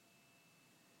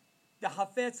 The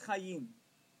Hafetz Chaim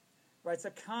writes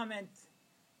a comment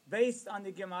based on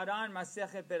the Gemara in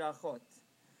Masechet Berachot.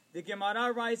 The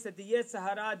Gemara writes that the Yetzer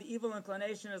Hara, the evil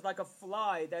inclination, is like a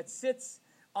fly that sits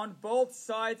on both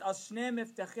sides,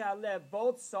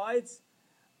 both sides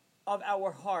of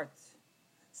our heart.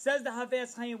 Says the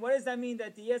Havetz Chaim, what does that mean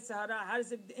that the Yetzer Hara, how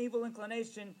does it the evil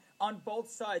inclination on both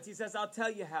sides? He says, I'll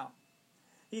tell you how.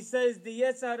 He says the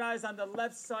Yetzer Hara is on the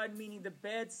left side, meaning the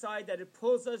bad side, that it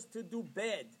pulls us to do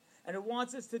bad. And it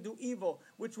wants us to do evil,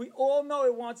 which we all know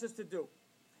it wants us to do.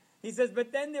 He says,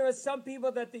 but then there are some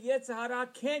people that the Yetzer Hara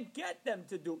can't get them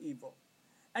to do evil.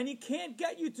 And he can't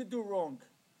get you to do wrong.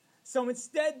 So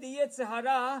instead, the Yetzer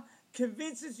Hara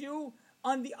convinces you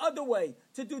on the other way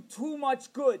to do too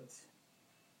much good.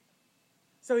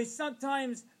 So he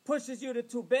sometimes pushes you to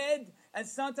too bad, and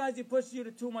sometimes he pushes you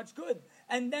to too much good.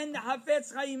 And then the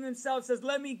Havetz Chaim himself says,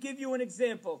 let me give you an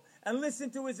example. And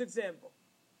listen to his example.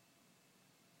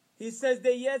 He says the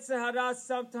Yetzer Hara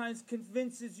sometimes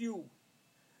convinces you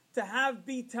to have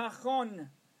bitachon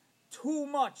too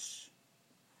much.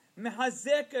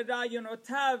 Mehazek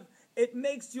rayonotav, it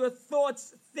makes your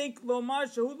thoughts think lo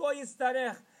mashu lo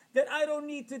yistarech, that I don't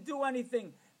need to do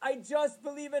anything. I just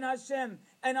believe in Hashem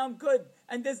and I'm good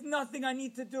and there's nothing I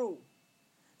need to do.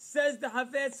 Says the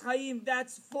Havetz Chaim,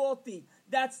 that's faulty.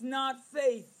 That's not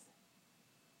faith.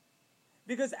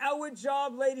 Because our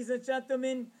job, ladies and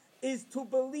gentlemen, is to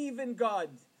believe in God,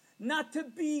 not to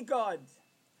be God.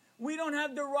 We don't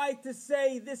have the right to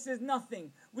say this is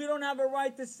nothing. We don't have a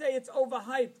right to say it's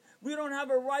overhyped. We don't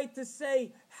have a right to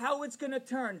say how it's going to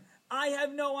turn. I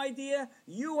have no idea,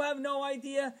 you have no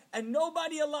idea, and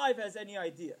nobody alive has any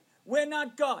idea. We're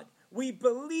not God. We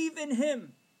believe in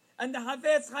Him. And the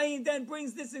Havetz Chaim then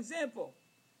brings this example.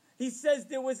 He says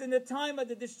there was in the time of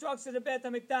the destruction of the Beit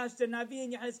HaMikdash, the Navi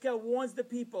and Yehezkel warns the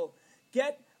people,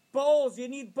 get bowls, you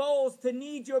need bowls to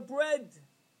knead your bread.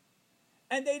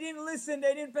 And they didn't listen,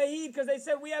 they didn't pay heed, because they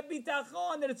said, we have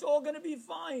bitachon, that it's all going to be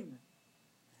fine.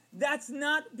 That's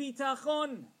not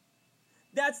bitachon.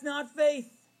 That's not faith.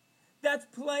 That's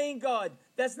playing God.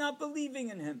 That's not believing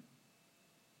in Him.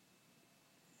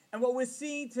 And what we're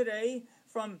seeing today,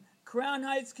 from Crown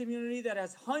Heights community that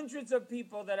has hundreds of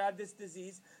people that have this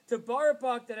disease, to Borough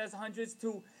Park that has hundreds,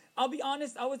 to, I'll be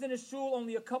honest, I was in a shul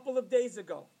only a couple of days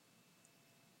ago.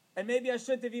 And maybe I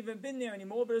shouldn't have even been there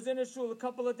anymore, but I was in a shul a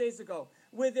couple of days ago,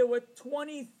 where there were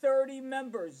 20, 30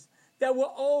 members that were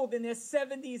old in their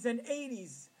 70s and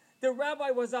 80s. The rabbi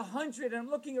was 100, and I'm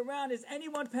looking around, is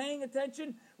anyone paying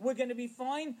attention? We're going to be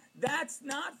fine. That's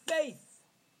not faith.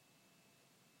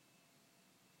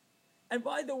 And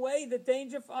by the way, the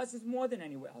danger for us is more than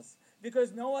anywhere else,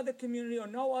 because no other community or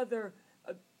no other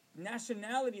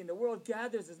nationality in the world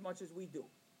gathers as much as we do.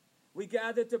 We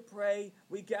gather to pray,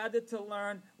 we gather to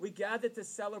learn, we gather to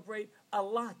celebrate a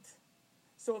lot.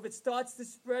 So if it starts to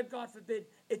spread, God forbid,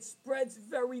 it spreads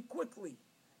very quickly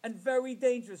and very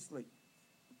dangerously.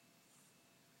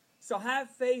 So have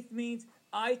faith means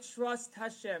I trust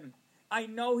Hashem. I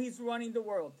know He's running the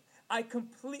world. I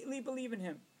completely believe in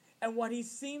Him. And what He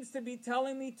seems to be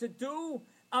telling me to do,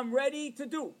 I'm ready to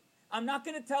do. I'm not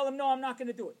going to tell Him, no, I'm not going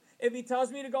to do it. If He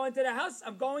tells me to go into the house,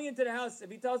 I'm going into the house.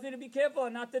 If He tells me to be careful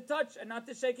and not to touch and not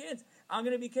to shake hands, I'm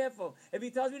going to be careful. If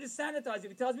He tells me to sanitize, if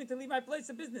He tells me to leave my place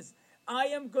of business, I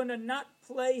am going to not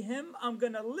play Him. I'm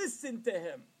going to listen to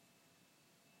Him.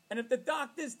 And if the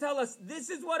doctors tell us this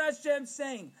is what Hashem's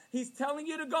saying, He's telling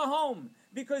you to go home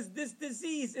because this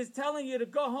disease is telling you to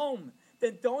go home,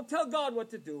 then don't tell God what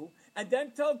to do, and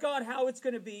then tell God how it's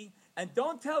going to be, and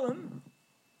don't tell Him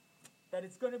that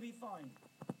it's going to be fine.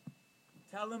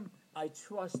 Tell Him, I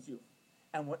trust you,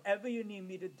 and whatever you need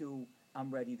me to do, I'm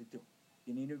ready to do.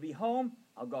 You need me to be home,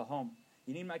 I'll go home.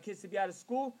 You need my kids to be out of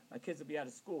school, my kids will be out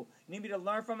of school. You need me to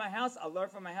learn from my house, I'll learn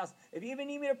from my house. If you even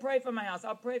need me to pray from my house,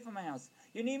 I'll pray from my house.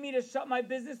 You need me to shut my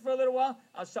business for a little while,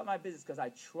 I'll shut my business because I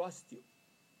trust you.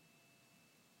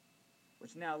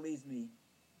 Which now leads me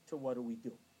to what do we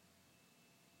do?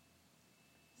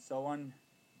 So on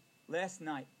last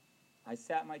night, I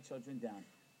sat my children down.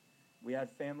 We had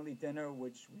family dinner,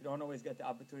 which we don't always get the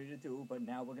opportunity to do, but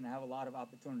now we're going to have a lot of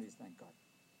opportunities, thank God.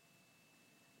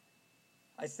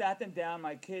 I sat them down,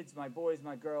 my kids, my boys,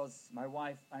 my girls, my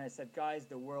wife, and I said, guys,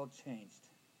 the world changed.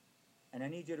 And I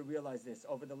need you to realize this.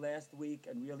 Over the last week,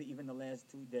 and really even the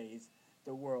last 2 days,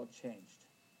 the world changed.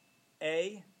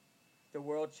 The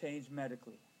world changed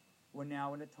medically. We're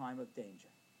now in a time of danger,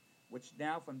 which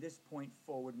now from this point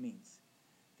forward means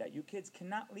that you kids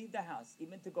cannot leave the house,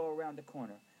 even to go around the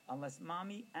corner, unless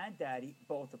mommy and daddy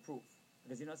both approve.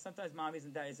 Because, you know, sometimes mommies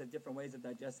and daddies have different ways of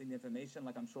digesting the information,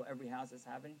 like I'm sure every house is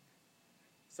having.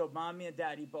 So mommy and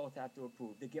daddy both have to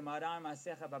approve. The Gemara in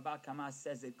Masecha Baba Kama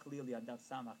says it clearly on Daf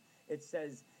Samach. It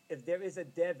says, if there is a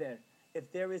dever, if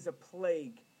there is a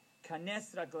plague,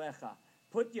 kanes raglecha,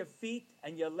 put your feet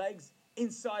and your legs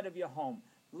inside of your home.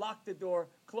 Lock the door,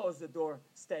 close the door,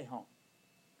 stay home.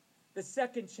 The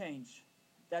second change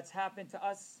that's happened to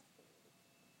us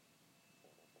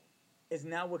is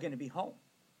now we're going to be home.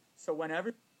 So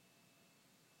whenever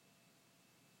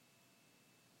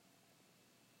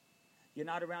you're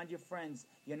not around your friends,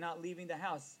 you're not leaving the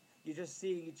house, you're just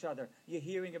seeing each other. You're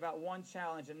hearing about one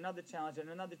challenge, another challenge, and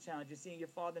another challenge. You're seeing your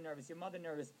father nervous, your mother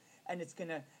nervous, and there's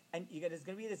gonna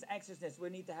be this anxiousness. We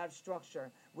need to have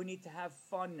structure. We need to have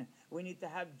fun. We need to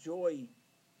have joy.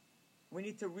 We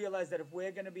need to realize that if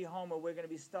we're going to be home or we're going to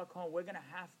be stuck home, we're going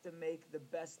to have to make the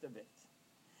best of it.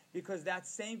 Because that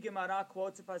same Gemara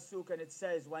quotes a pasuk, and it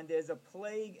says, when there's a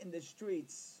plague in the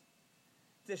streets,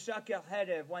 Teshakel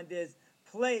Herev, when there's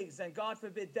plagues and God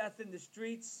forbid death in the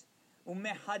streets,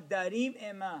 umehadarim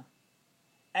ema,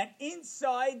 and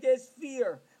inside there's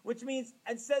fear, which means,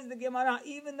 and says the Gemara,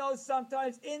 even though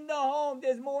sometimes in the home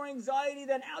there's more anxiety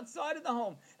than outside of the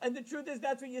home. And the truth is,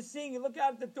 that's what you're seeing. You look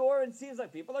out the door and it seems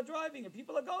like people are driving and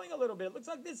people are going a little bit. It looks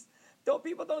like this, though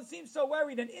people don't seem so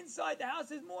worried. And inside the house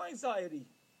there's more anxiety.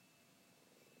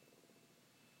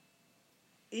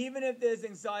 Even if there's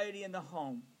anxiety in the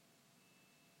home,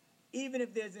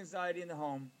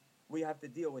 we have to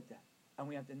deal with that. And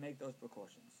we have to make those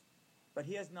precautions. But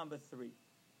here's number 3,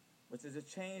 which is a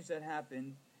change that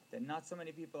happened that not so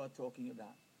many people are talking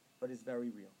about, but is very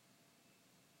real.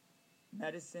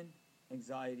 Medicine,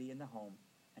 anxiety in the home,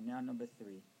 and now number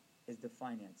 3 is the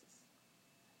finances.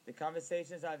 The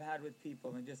conversations I've had with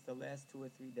people in just the last 2 or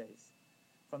 3 days,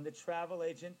 from the travel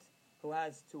agent who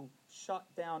has to shut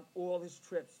down all his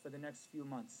trips for the next few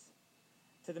months,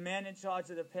 to the man in charge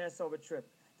of the Passover trip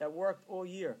that worked all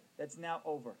year, that's now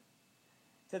over,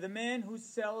 to the man who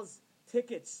sells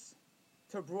tickets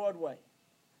to Broadway,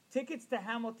 tickets to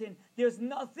Hamilton. There's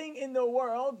nothing in the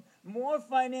world more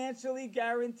financially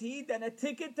guaranteed than a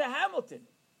ticket to Hamilton.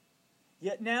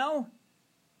 Yet now,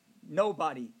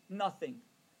 nobody, nothing.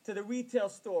 To the retail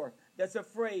store that's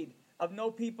afraid of no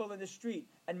people in the street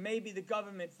and maybe the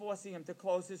government forcing him to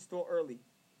close his store early.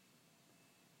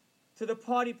 To the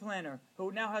party planner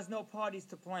who now has no parties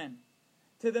to plan.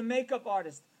 To the makeup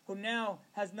artist who now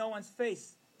has no one's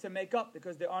face to make up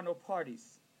because there are no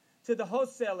parties. To the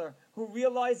wholesaler who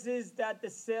realizes that the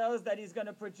sales that he's going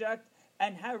to project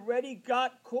and have already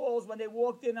got calls when they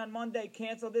walked in on Monday,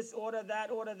 cancel this order, that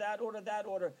order, that order, that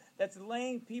order. That's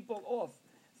laying people off.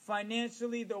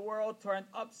 Financially, the world turned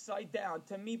upside down.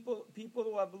 To people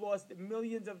who have lost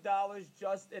millions of dollars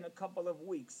just in a couple of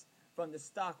weeks from the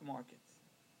stock market.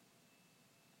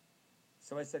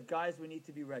 So I said, guys, we need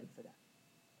to be ready for that.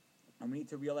 And we need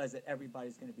to realize that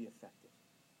everybody's going to be affected.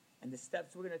 And the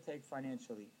steps we're going to take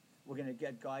financially, we're going to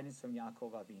get guidance from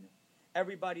Yaakov Avinu.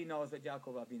 Everybody knows what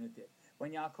Yaakov Avinu did.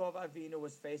 When Yaakov Avinu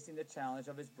was facing the challenge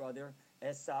of his brother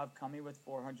Esav coming with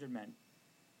 400 men,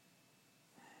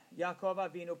 Yaakov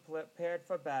Avinu prepared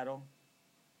for battle.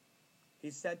 He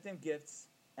sent them gifts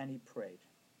and he prayed.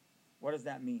 What does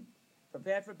that mean?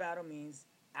 Prepared for battle means,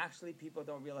 actually people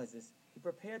don't realize this, he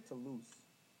prepared to lose.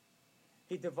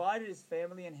 He divided his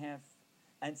family in half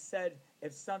and said,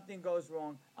 if something goes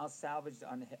wrong, I'll salvage the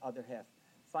other half.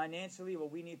 Financially,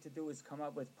 what we need to do is come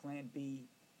up with plan B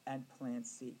and plan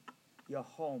C. Your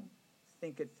home,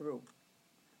 think it through.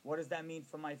 What does that mean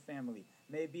for my family?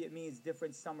 Maybe it means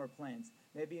different summer plans.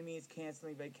 Maybe it means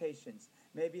canceling vacations.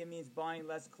 Maybe it means buying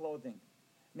less clothing.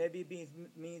 Maybe it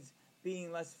means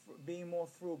being more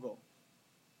frugal.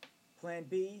 Plan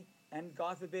B, and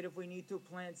God forbid if we need to,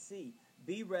 plan C.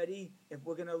 Be ready if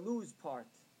we're going to lose part.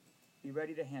 Be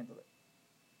ready to handle it.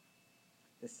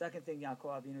 The second thing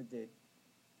Yaakov Avinu did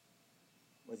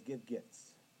was give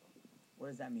gifts. What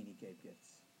does that mean, he gave gifts?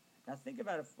 Now think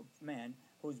about a man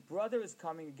whose brother is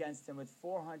coming against him with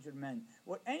 400 men.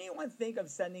 Would anyone think of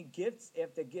sending gifts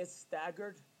after gifts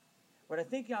staggered? What I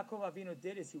think Yaakov Avinu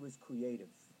did is he was creative.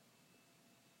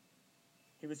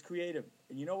 He was creative.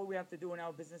 And you know what we have to do in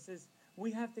our businesses?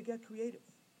 We have to get creative.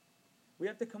 We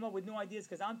have to come up with new ideas,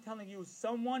 because I'm telling you,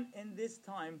 someone in this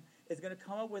time is going to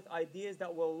come up with ideas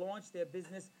that will launch their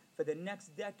business for the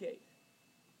next decade.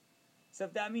 So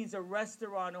if that means a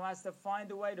restaurant who has to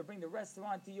find a way to bring the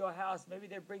restaurant to your house, maybe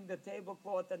they bring the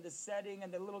tablecloth and the setting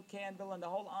and the little candle and the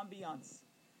whole ambiance.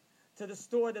 To the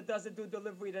store that doesn't do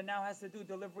delivery, that now has to do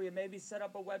delivery, and maybe set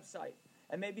up a website,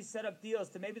 and maybe set up deals.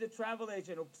 To maybe the travel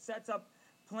agent who sets up,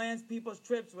 plans people's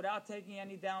trips without taking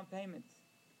any down payment.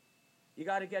 You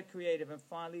got to get creative. And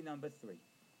finally, number 3.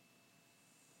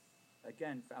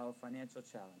 Again, for our financial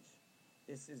challenge.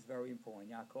 This is very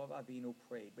important. Yaakov Avinu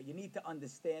prayed. But you need to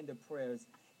understand the prayers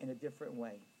in a different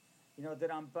way. You know, the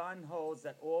Ramban holds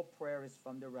that all prayer is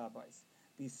from the rabbis,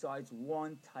 besides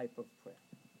one type of prayer.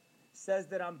 Says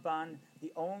the Ramban,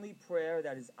 the only prayer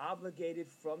that is obligated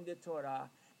from the Torah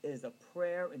is a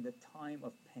prayer in the time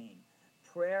of pain.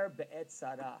 Prayer be'et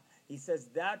tzara. He says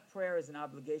that prayer is an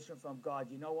obligation from God.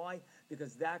 You know why?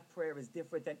 Because that prayer is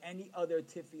different than any other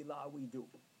tefillah we do.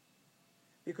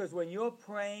 Because when you're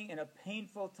praying in a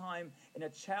painful time, in a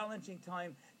challenging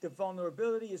time, the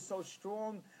vulnerability is so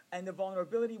strong, and the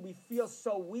vulnerability, we feel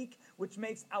so weak, which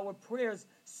makes our prayers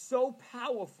so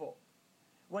powerful.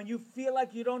 When you feel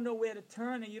like you don't know where to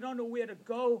turn and you don't know where to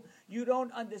go, you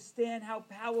don't understand how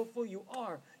powerful you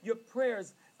are. Your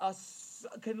prayers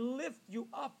can lift you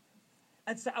up.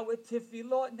 And so our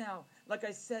tefillot now, like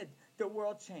I said, the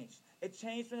world changed. It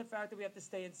changed from the fact that we have to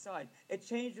stay inside. It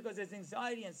changed because there's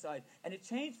anxiety inside. And it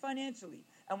changed financially.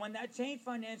 And when that change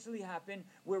financially happened,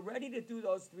 we're ready to do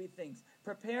those three things.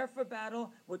 Prepare for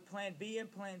battle with plan B and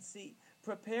plan C.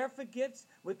 Prepare for gifts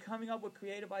with coming up with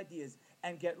creative ideas.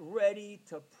 And get ready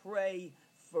to pray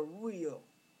for real.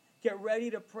 Get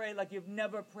ready to pray like you've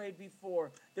never prayed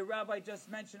before. The rabbi just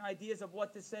mentioned ideas of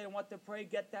what to say and what to pray.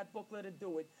 Get that booklet and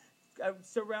do it.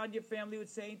 Surround your family with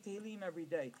saying Tehillim every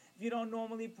day. If you don't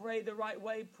normally pray the right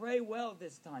way, pray well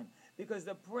this time. Because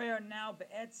the prayer now,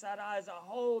 Be'et Sarah, is a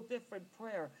whole different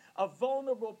prayer. A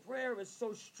vulnerable prayer is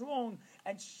so strong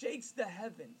and shakes the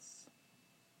heavens.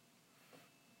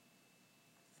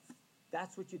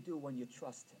 That's what you do when you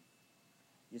trust Him.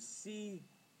 You see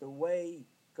the way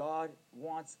God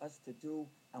wants us to do,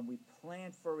 and we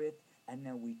plan for it, and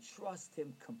then we trust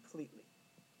Him completely.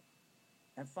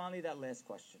 And finally, that last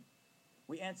question.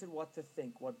 We answered what to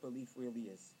think, what belief really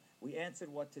is. We answered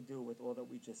what to do with all that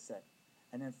we just said.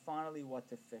 And then finally, what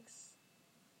to fix.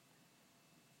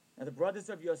 Now, the brothers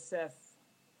of Yosef,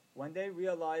 when they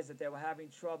realized that they were having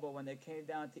trouble, when they came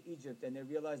down to Egypt, and they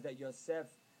realized that Yosef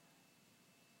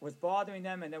was bothering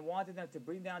them and they wanted them to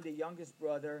bring down the youngest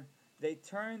brother, they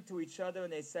turned to each other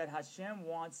and they said, Hashem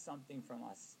wants something from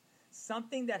us.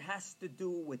 Something that has to do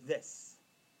with this.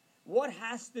 What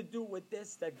has to do with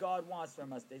this that God wants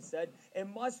from us? They said, it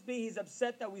must be He's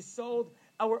upset that we sold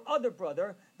our other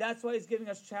brother. That's why He's giving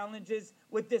us challenges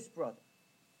with this brother.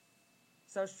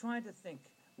 So I was trying to think,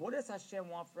 what does Hashem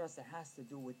want for us that has to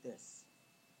do with this?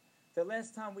 The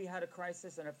last time we had a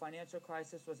crisis, and a financial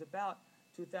crisis, was about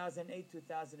 2008,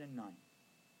 2009.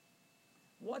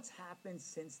 What's happened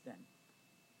since then?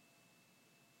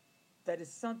 That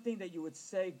is something that you would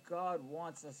say God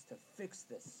wants us to fix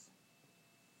this.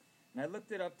 And I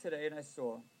looked it up today and I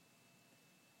saw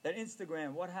that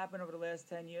Instagram, what happened over the last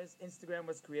 10 years? Instagram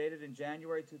was created in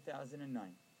January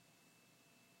 2009.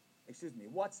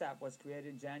 WhatsApp was created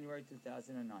in January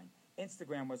 2009.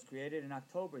 Instagram was created in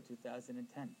October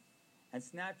 2010. And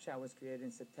Snapchat was created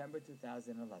in September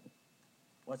 2011.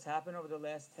 What's happened over the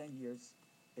last 10 years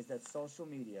is that social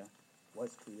media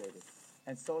was created.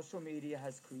 And social media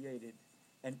has created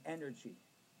an energy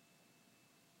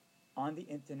on the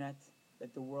internet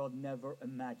that the world never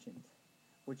imagined.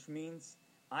 Which means,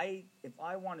 if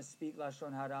I want to speak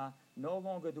Lashon Hara, no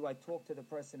longer do I talk to the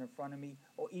person in front of me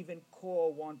or even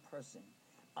call one person.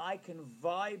 I can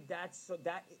vibe that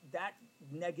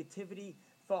negativity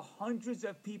for hundreds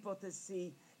of people to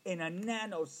see in a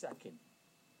nanosecond.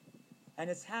 And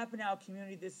it's happened in our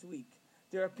community this week.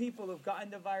 There are people who've gotten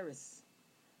the virus,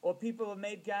 or people who have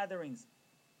made gatherings.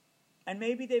 And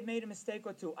maybe they've made a mistake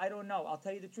or two. I don't know. I'll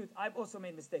tell you the truth. I've also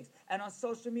made mistakes. And on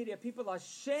social media, people are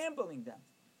shambling them.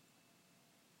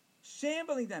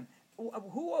 Shambling them.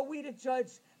 Who are we to judge?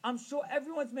 I'm sure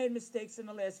everyone's made mistakes in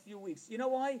the last few weeks. You know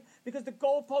why? Because the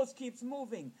goalpost keeps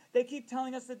moving. They keep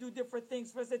telling us to do different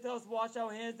things. First they tell us wash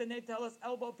our hands. Then they tell us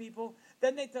elbow people.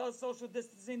 Then they tell us social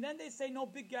distancing. Then they say no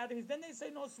big gatherings. Then they say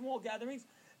no small gatherings.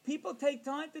 People take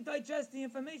time to digest the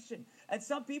information. And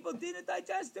some people didn't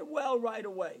digest it well right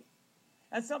away.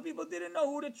 And some people didn't know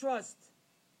who to trust.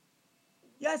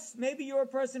 Yes, maybe you're a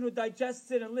person who digests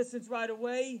it and listens right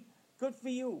away. Good for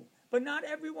you. But not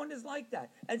everyone is like that.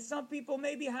 And some people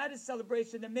maybe had a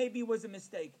celebration that maybe was a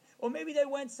mistake. Or maybe they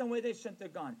went somewhere they shouldn't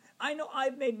have gone. I know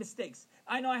I've made mistakes.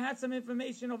 I know I had some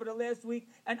information over the last week,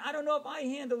 and I don't know if I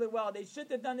handled it well. They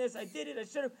should have done this. I did it. I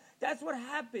should have. That's what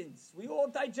happens. We all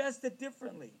digest it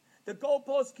differently. The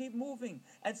goalposts keep moving.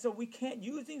 And so we can't,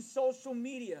 using social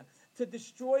media to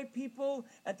destroy people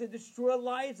and to destroy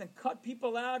lives and cut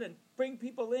people out and bring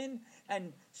people in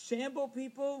and shamble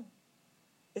people,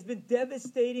 it's been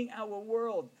devastating our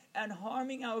world and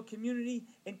harming our community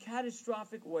in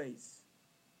catastrophic ways.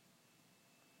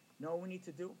 You know what we need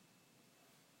to do?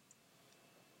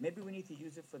 Maybe we need to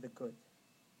use it for the good.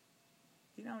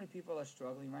 Do you know how many people are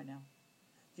struggling right now?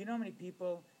 Do you know how many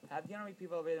people I've been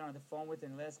on the phone with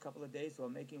in the last couple of days who are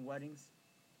making weddings,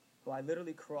 who I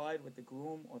literally cried with the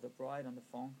groom or the bride on the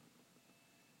phone,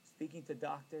 speaking to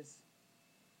doctors?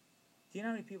 Do you know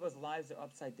how many people's lives are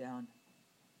upside down?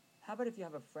 How about if you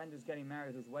have a friend who's getting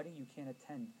married, whose wedding you can't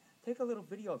attend Take a little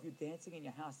video of you dancing in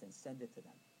your house and send it to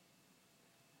them.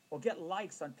 Or get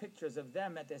likes on pictures of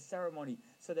them at their ceremony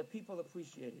so that people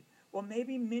appreciate it. Or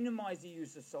maybe minimize the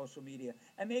use of social media.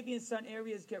 And maybe in some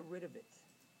areas get rid of it.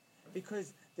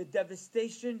 Because the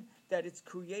devastation that it's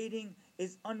creating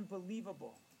is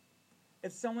unbelievable.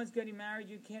 If someone's getting married,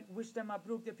 you can't wish them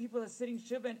mabruk. There are people that are sitting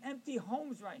shiva in empty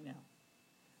homes right now.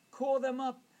 Call them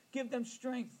up. Give them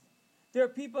strength. There are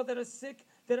people that are sick,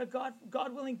 that are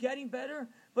God willing getting better,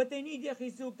 but they need your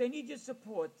chizuk. They need your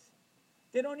support.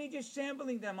 They don't need you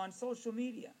shambling them on social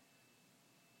media.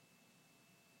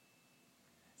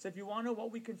 So if you want to know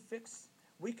what we can fix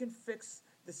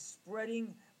the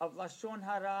spreading of Lashon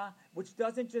Hara, which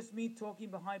doesn't just mean talking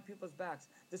behind people's backs,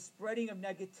 the spreading of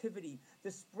negativity,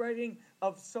 the spreading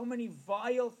of so many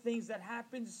vile things that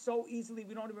happen so easily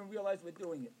we don't even realize we're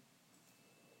doing it.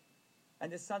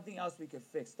 And there's something else we could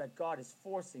fix that God is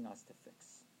forcing us to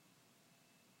fix.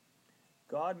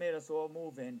 God made us all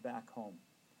move in back home.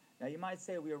 Now you might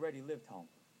say we already lived home.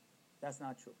 That's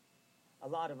not true. A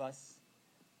lot of us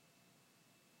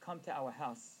come to our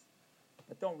house,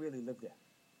 but don't really live there.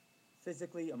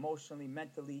 Physically, emotionally,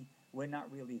 mentally, we're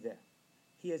not really there.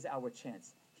 Here's our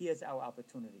chance. Here's our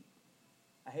opportunity.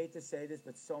 I hate to say this,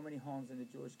 but so many homes in the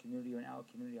Jewish community or in our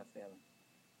community are failing.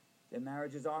 Their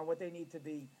marriages aren't what they need to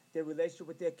be. Their relationship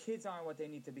with their kids aren't what they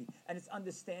need to be. And it's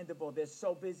understandable. They're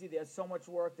so busy. There's so much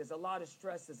work. There's a lot of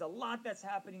stress. There's a lot that's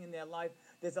happening in their life.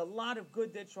 There's a lot of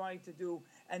good they're trying to do.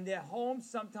 And their home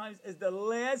sometimes is the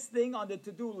last thing on the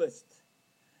to-do list.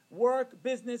 Work,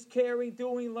 business, caring,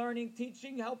 doing, learning,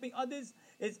 teaching, helping others.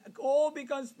 It all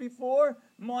becomes before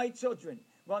my children.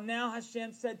 Well, now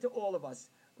Hashem said to all of us,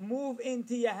 move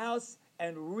into your house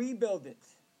and rebuild it.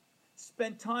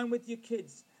 Spend time with your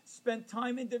kids. Spend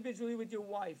time individually with your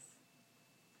wife.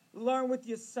 Learn with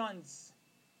your sons.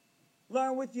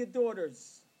 Learn with your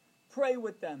daughters. Pray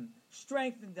with them.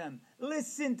 Strengthen them.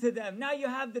 Listen to them. Now you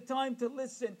have the time to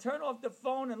listen. Turn off the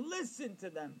phone and listen to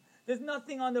them. There's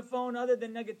nothing on the phone other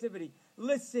than negativity.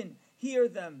 Listen. Hear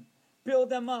them. Build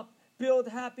them up. Build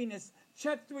happiness.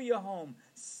 Check through your home.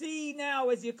 See now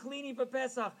as you're cleaning for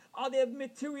Pesach, are there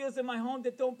materials in my home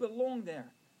that don't belong there?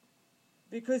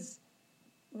 Because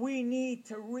we need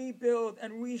to rebuild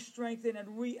and re-strengthen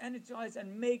and re-energize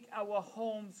and make our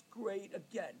homes great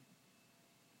again.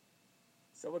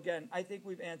 So again, I think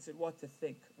we've answered what to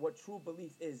think, what true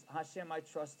belief is. Hashem, I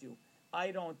trust you. I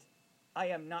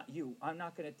am not you. I'm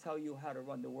not going to tell you how to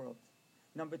run the world.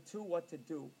 Number two, what to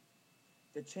do.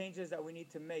 The changes that we need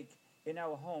to make in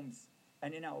our homes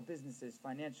and in our businesses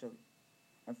financially.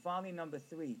 And finally, number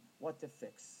three, what to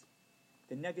fix.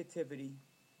 The negativity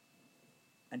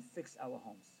and fix our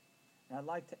homes. And I'd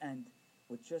like to end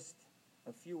with just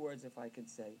a few words, if I can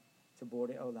say, to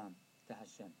Borei Olam, to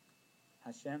Hashem.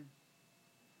 Hashem,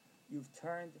 you've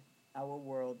turned our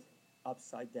world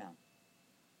upside down.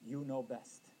 You know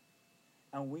best.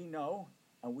 And we know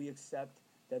and we accept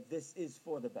that this is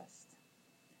for the best.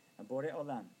 And Borei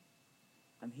Olam,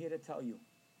 I'm here to tell you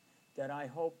that I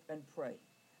hope and pray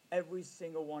every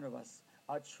single one of us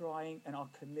are trying and are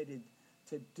committed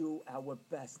to do our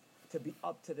best, to be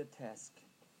up to the task.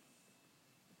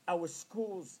 Our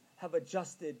schools have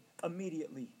adjusted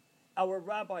immediately. Our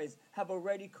rabbis have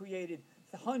already created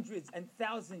hundreds and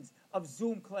thousands of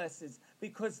Zoom classes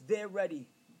because they're ready.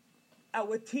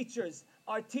 Our teachers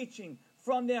are teaching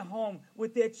from their home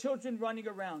with their children running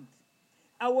around.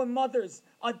 Our mothers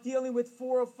are dealing with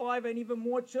 4 or 5 and even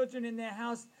more children in their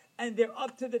house, and they're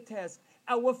up to the task.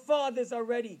 Our fathers are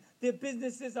ready. Their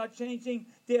businesses are changing.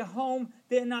 Their home,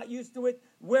 they're not used to it.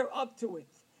 We're up to it.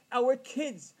 Our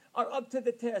kids are up to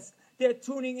the task. They're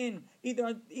tuning in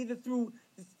either through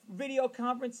video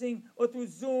conferencing or through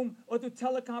Zoom or through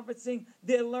teleconferencing.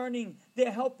 They're learning.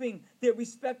 They're helping. They're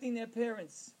respecting their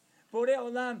parents. Borei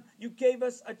Olam, you gave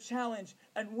us a challenge,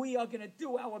 and we are going to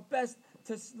do our best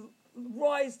to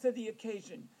rise to the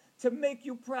occasion, to make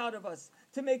you proud of us,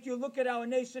 to make you look at our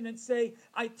nation and say,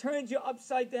 I turned you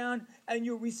upside down and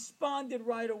you responded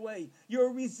right away. You're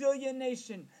a resilient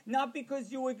nation, not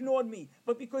because you ignored me,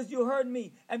 but because you heard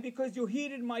me and because you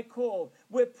heeded my call.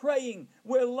 We're praying,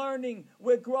 we're learning,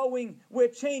 we're growing, we're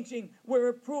changing, we're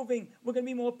improving. We're going to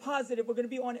be more positive. We're going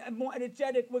to be more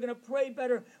energetic. We're going to pray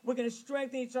better. We're going to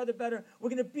strengthen each other better. We're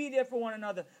going to be there for one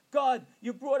another. God,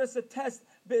 you brought us a test.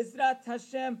 Be'ezrat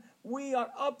Hashem, we are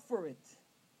up for it.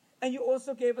 And you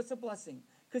also gave us a blessing,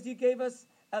 because you gave us,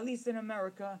 at least in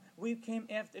America, we came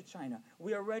after China.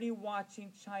 We're already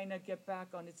watching China get back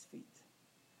on its feet.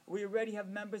 We already have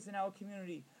members in our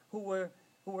community who were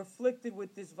afflicted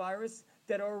with this virus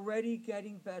that are already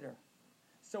getting better.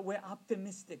 So we're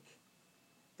optimistic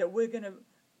that we're going to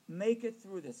make it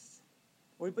through this.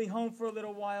 We'll be home for a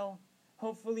little while.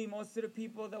 Hopefully, most of the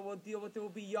people that we'll deal with it will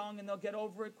be young and they'll get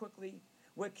over it quickly.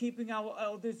 We're keeping our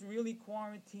elders really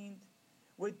quarantined.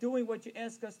 We're doing what you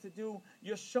ask us to do.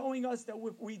 You're showing us that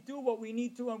if we do what we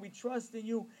need to and we trust in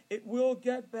you, it will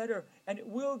get better and it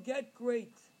will get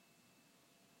great.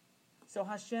 So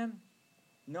Hashem,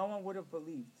 no one would have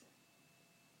believed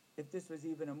if this was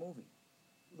even a movie,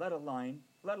 let alone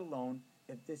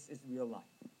if this is real life.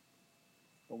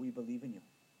 But we believe in you.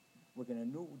 We're going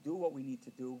to do what we need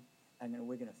to do, and then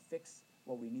we're going to fix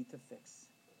what we need to fix.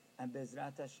 And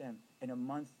Bezrat Hashem, in a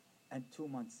month and 2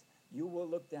 months, you will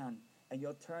look down and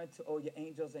you'll turn to all your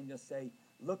angels and you'll say,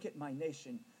 look at my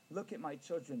nation, look at my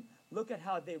children, look at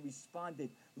how they responded,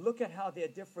 look at how they're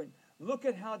different, look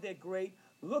at how they're great,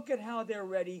 look at how they're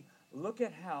ready, look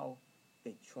at how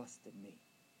they trusted me.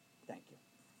 Thank you.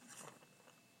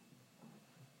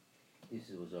 This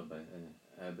was Rabbi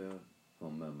Aber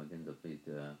from Magen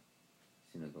David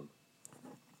Synagogue.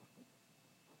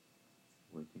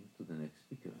 Waiting to the next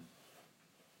speaker.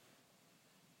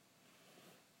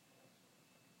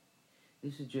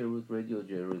 This is JRoot Radio,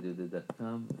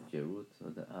 jroot.com, JRoot,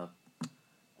 the app,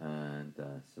 and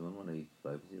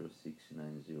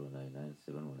 718-506-9099,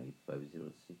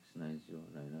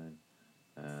 718-506-9099,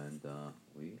 and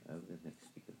we have the next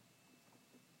speaker.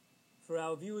 For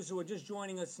our viewers who are just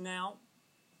joining us now,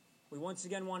 we once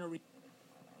again want to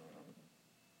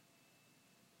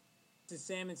to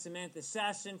Sam and Samantha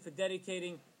Sasson for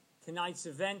dedicating tonight's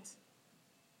event.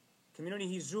 Community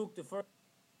Hizuk, the first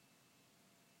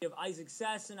of Isaac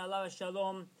Sasson, Alav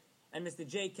Shalom, and Mr.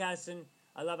 Jay Kasson,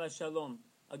 Alav Shalom.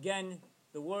 Again,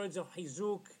 the words of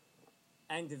Hizuk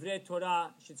and Divrei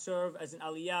Torah should serve as an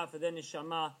aliyah for their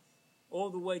neshama all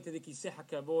the way to the Kiseh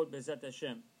HaKavod, Bezat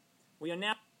Hashem. We are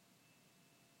now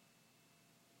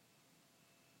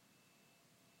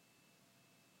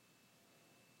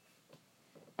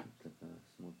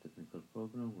technical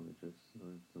program. We're just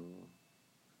going to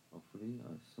hopefully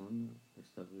soon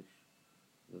establish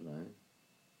the line.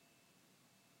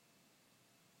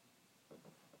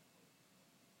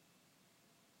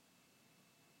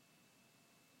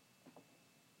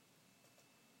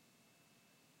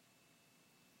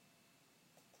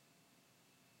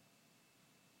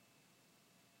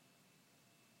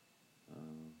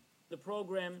 the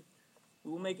program.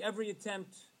 We will make every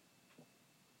attempt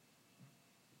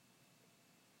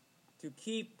to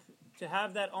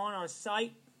have that on our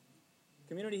site,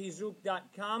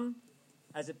 communityhizuk.com,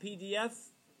 as a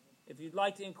PDF. If you'd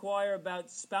like to inquire about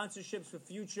sponsorships for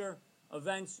future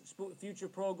events, future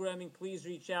programming, please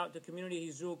reach out to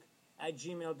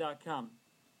communityhizuk@gmail.com.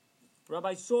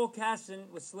 Rabbi Saul Kasson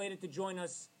was slated to join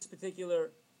us this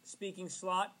particular speaking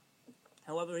slot.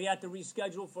 However, he had to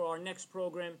reschedule for our next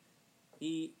program.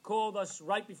 He called us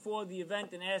right before the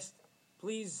event and asked,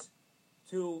 please,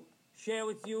 to share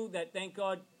with you that, thank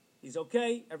God, he's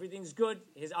okay, everything's good.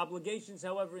 His obligations,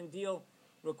 however, in deal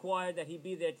required that he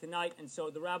be there tonight, and so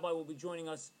the rabbi will be joining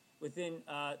us within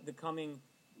the coming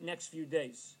next few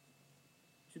days.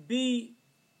 To be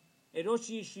a Rosh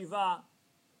Yeshiva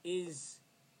is,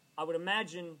 I would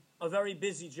imagine, a very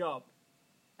busy job,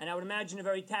 and I would imagine a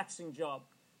very taxing job.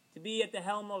 To be at the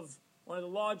helm of one of the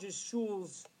largest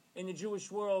shuls in the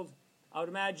Jewish world, I would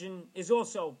imagine, is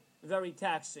also very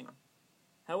taxing.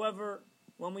 However,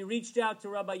 when we reached out to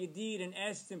Rabbi Yedid and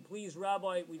asked him, please,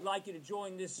 Rabbi, we'd like you to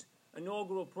join this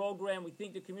inaugural program. We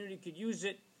think the community could use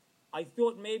it. I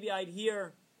thought maybe I'd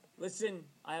hear, listen,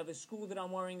 I have a school that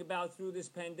I'm worrying about through this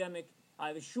pandemic. I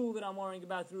have a shul that I'm worrying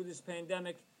about through this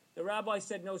pandemic. The rabbi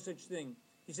said no such thing.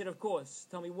 He said, of course,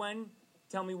 tell me when,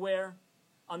 tell me where,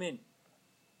 I'm in.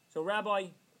 So,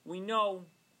 Rabbi, we know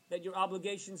that your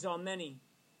obligations are many,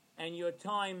 and your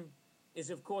time is,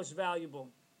 of course, valuable.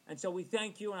 And so we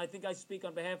thank you, and I think I speak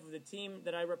on behalf of the team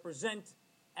that I represent,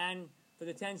 and for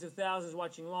the tens of thousands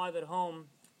watching live at home,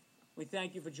 we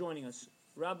thank you for joining us.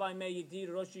 Rabbi Meir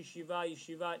Yedid, Rosh Yeshiva,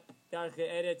 Yeshivat Darchei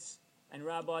Eretz, and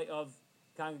Rabbi of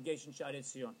Congregation Sha'arei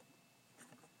Zion.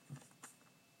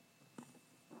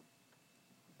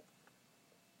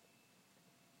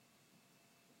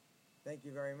 Thank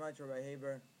you very much, Rabbi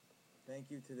Haber.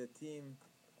 Thank you to the team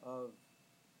of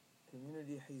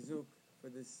Community Hizuk for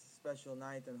this special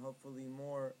night and hopefully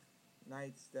more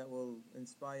nights that will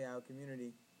inspire our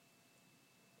community.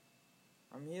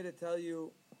 I'm here to tell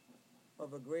you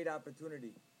of a great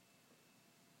opportunity.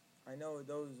 I know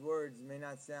those words may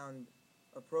not sound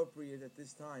appropriate at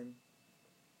this time,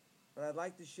 but I'd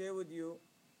like to share with you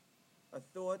a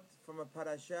thought from a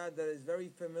parasha that is very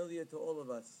familiar to all of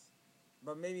us,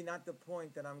 but maybe not the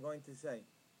point that I'm going to say.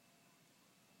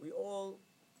 We all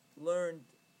learned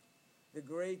the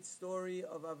great story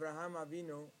of Avraham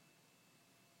Avinu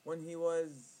when he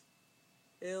was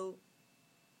ill,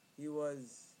 he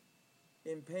was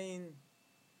in pain,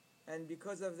 and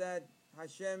because of that,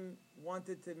 Hashem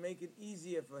wanted to make it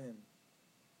easier for him.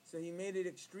 So he made it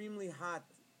extremely hot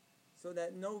so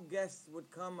that no guests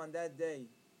would come on that day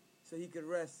so he could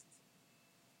rest.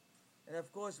 And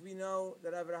of course we know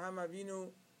that Abraham Avinu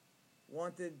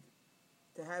wanted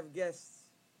to have guests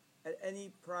at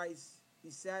any price. He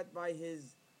sat by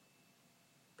his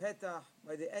petach,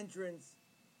 by the entrance,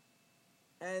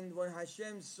 and when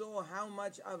Hashem saw how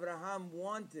much Abraham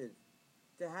wanted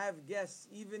to have guests,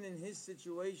 even in his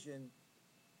situation,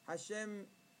 Hashem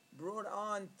brought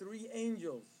on 3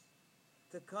 angels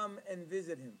to come and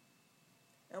visit him.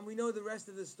 And we know the rest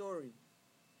of the story.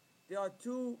 There are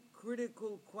 2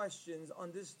 critical questions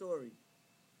on this story.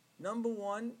 Number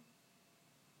 1,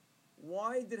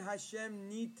 why did Hashem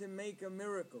need to make a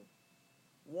miracle?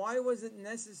 Why was it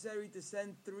necessary to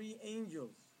send 3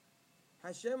 angels?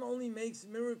 Hashem only makes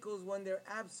miracles when they're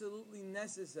absolutely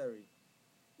necessary.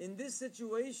 In this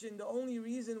situation, the only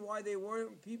reason why there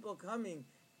weren't people coming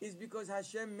is because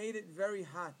Hashem made it very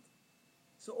hot.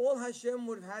 So all Hashem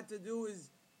would have had to do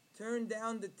is turn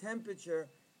down the temperature,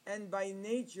 and by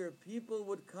nature people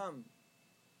would come.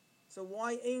 So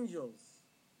why angels?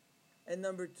 And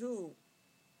number 2,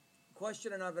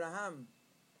 question on Abraham,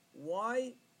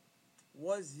 why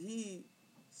was he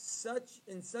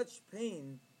in such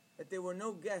pain that there were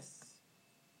no guests?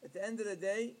 At the end of the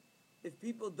day, if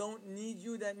people don't need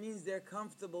you, that means they're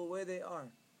comfortable where they are.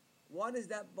 Why does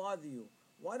that bother you?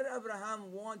 Why did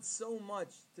Abraham want so much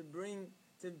to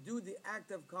do the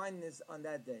act of kindness on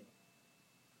that day?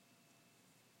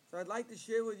 So I'd like to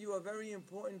share with you a very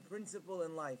important principle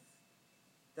in life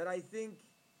that I think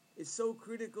is so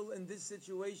critical in this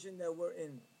situation that we're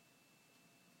in.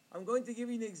 I'm going to give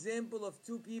you an example of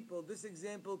 2 people. This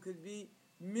example could be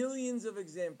millions of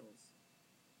examples.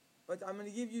 But I'm going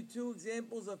to give you 2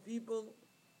 examples of people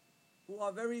who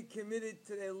are very committed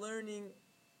to their learning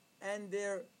and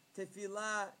their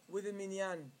tefillah with a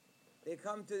minyan. They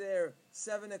come to their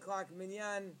 7 o'clock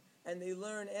minyan and they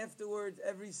learn afterwards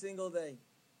every single day.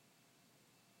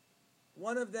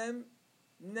 One of them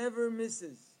never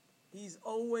misses. He's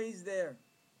always there.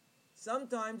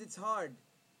 Sometimes it's hard.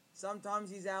 Sometimes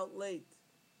he's out late.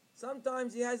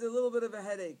 Sometimes he has a little bit of a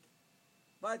headache.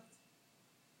 But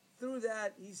through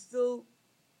that, he still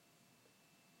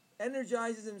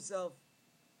energizes himself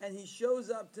and he shows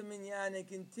up to minyan and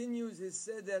continues his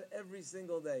seder every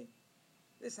single day.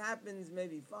 This happens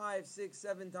maybe 5, 6,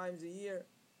 7 times a year,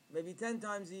 maybe 10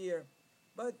 times a year.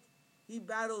 But he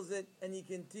battles it and he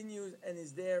continues and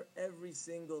is there every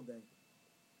single day.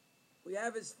 We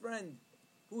have his friend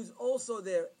who's also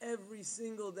there every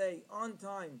single day, on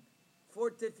time, for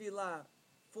tefillah,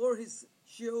 for his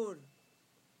shiur.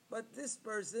 But this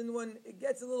person, when it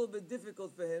gets a little bit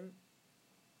difficult for him,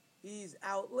 he's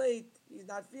out late, he's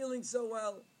not feeling so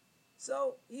well,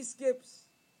 so he skips.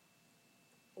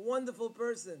 A wonderful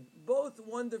person, both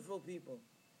wonderful people.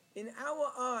 In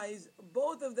our eyes,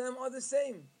 both of them are the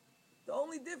same. The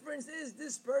only difference is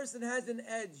this person has an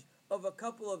edge of a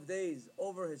couple of days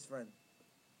over his friend.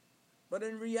 But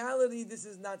in reality, this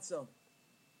is not so.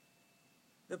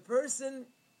 The person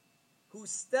who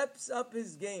steps up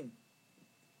his game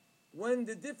when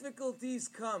the difficulties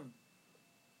come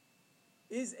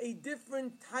is a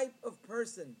different type of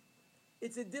person.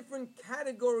 It's a different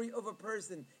category of a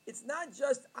person. It's not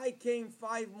just I came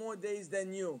 5 more days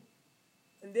than you,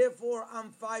 and therefore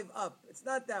I'm 5 up. It's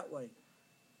not that way.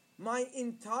 My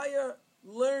entire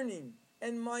learning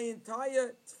and my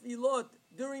entire tefillot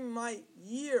during my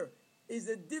year is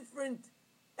a different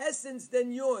essence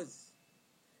than yours,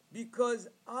 because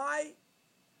I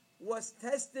was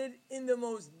tested in the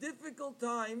most difficult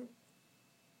time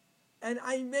and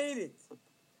I made it.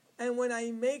 And when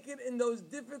I make it in those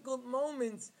difficult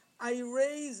moments, I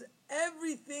raise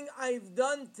everything I've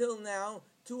done till now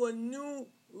to a new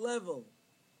level.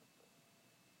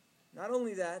 Not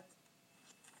only that,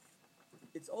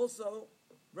 it's also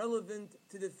relevant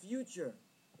to the future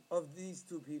of these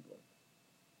 2 people.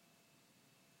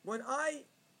 When I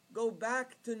go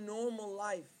back to normal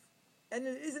life, and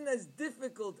it isn't as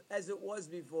difficult as it was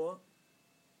before,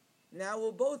 now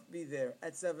we'll both be there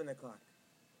at 7 o'clock.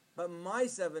 But my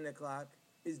 7 o'clock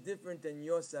is different than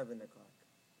your 7 o'clock.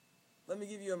 Let me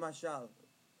give you a mashal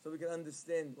so we can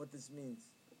understand what this means.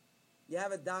 You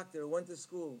have a doctor who went to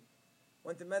school,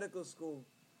 went to medical school,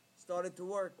 started to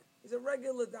work. He's a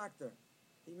regular doctor.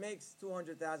 He makes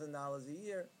 $200,000 a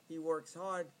year. He works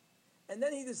hard. And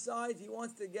then he decides he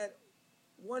wants to get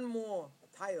one more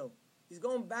title. He's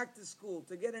going back to school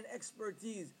to get an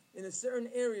expertise in a certain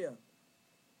area.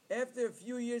 After a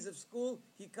few years of school,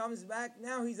 he comes back.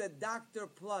 Now he's a doctor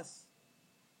plus.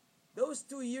 Those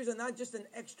 2 years are not just an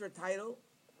extra title.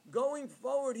 Going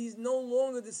forward, he's no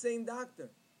longer the same doctor.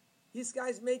 This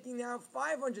guy's making now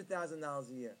 $500,000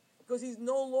 a year because he's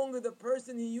no longer the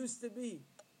person he used to be.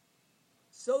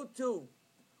 So too,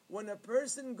 when a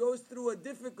person goes through a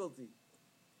difficulty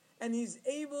and he's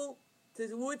able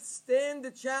to withstand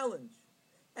the challenge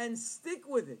and stick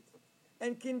with it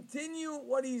and continue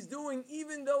what he's doing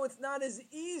even though it's not as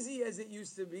easy as it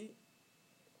used to be,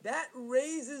 that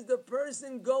raises the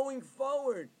person going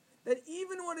forward. That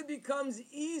even when it becomes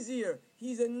easier,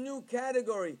 he's a new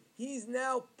category. He's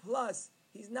now plus.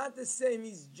 He's not the same.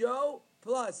 He's Joe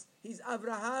plus. He's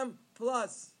Abraham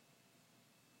plus.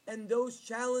 And those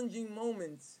challenging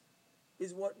moments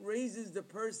is what raises the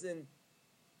person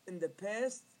in the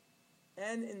past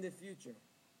and in the future.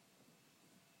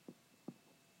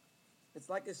 It's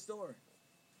like a store.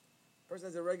 A person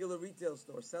has a regular retail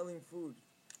store selling food.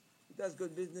 He does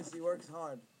good business, he works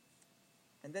hard.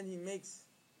 And then he makes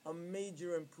a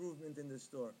major improvement in the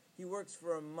store. He works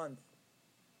for a month.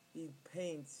 He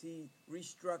paints, he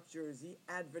restructures, he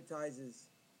advertises.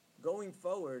 Going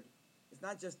forward, it's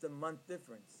not just a month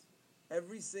difference.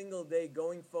 Every single day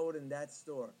going forward in that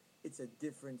store, it's a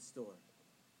different store.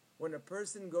 When a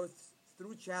person goes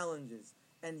through challenges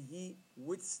and he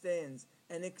withstands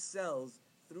and excels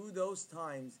through those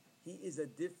times, he is a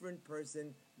different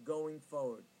person going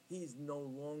forward. He is no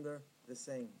longer the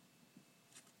same.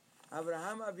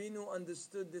 Abraham Avinu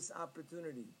understood this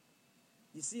opportunity.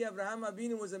 You see, Abraham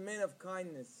Avinu was a man of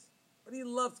kindness, but he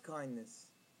loved kindness.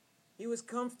 He was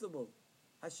comfortable.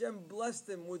 Hashem blessed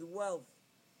him with wealth.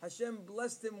 Hashem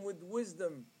blessed him with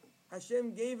wisdom.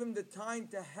 Hashem gave him the time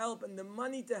to help and the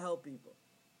money to help people.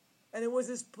 And it was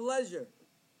his pleasure.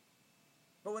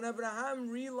 But when Abraham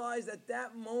realized at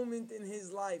that moment in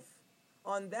his life,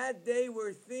 on that day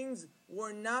where things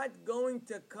were not going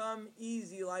to come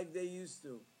easy like they used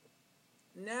to,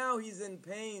 now he's in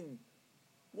pain.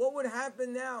 What would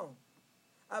happen now?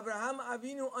 Abraham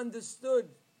Avinu understood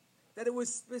that it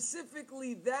was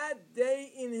specifically that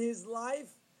day in his life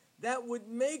that would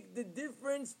make the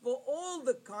difference for all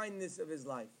the kindness of his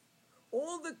life.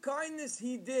 All the kindness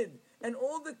he did and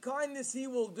all the kindness he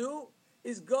will do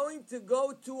is going to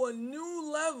go to a new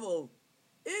level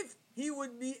if he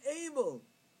would be able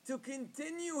to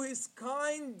continue his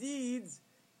kind deeds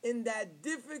in that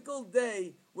difficult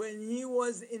day when he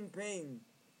was in pain.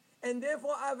 And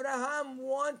therefore Abraham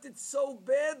wanted so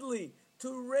badly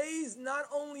to raise not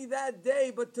only that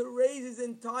day, but to raise his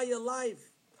entire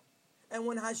life. And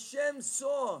when Hashem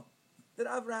saw that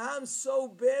Abraham so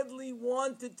badly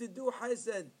wanted to do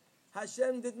Hesed,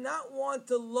 Hashem did not want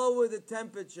to lower the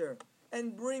temperature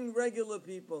and bring regular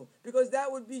people, because that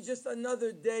would be just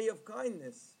another day of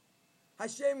kindness.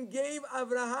 Hashem gave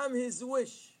Abraham his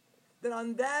wish, that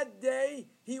on that day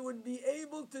he would be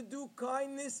able to do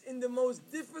kindness in the most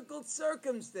difficult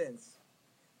circumstance.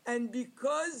 And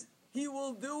because he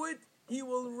will do it, he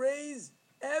will raise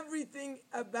everything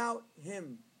about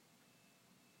him,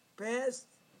 past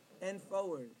and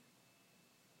forward.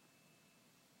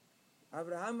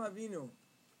 Abraham Avinu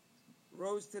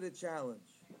rose to the challenge.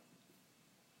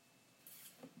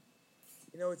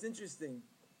 You know, it's interesting.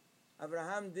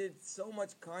 Abraham did so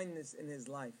much kindness in his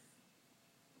life.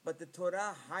 But the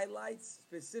Torah highlights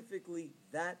specifically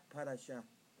that parasha.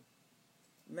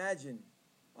 Imagine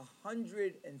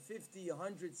 150,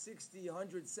 160,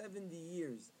 170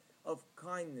 years of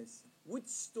kindness. Which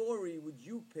story would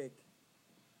you pick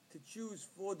to choose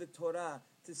for the Torah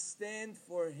to stand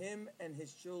for him and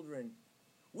his children?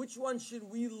 Which one should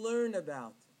we learn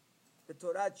about? The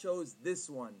Torah chose this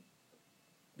one,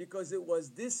 because it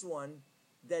was this one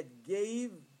that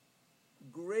gave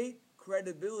great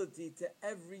credibility to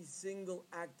every single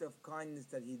act of kindness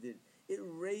that he did. It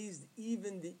raised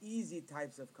even the easy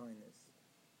types of kindness.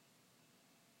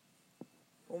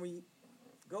 When we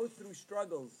go through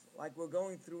struggles like we're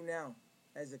going through now,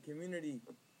 as a community,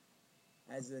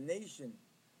 as a nation,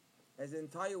 as the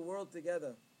entire world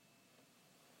together,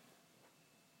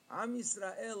 Am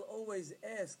Yisrael always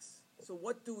asks, so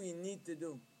what do we need to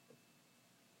do?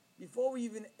 Before we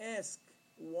even ask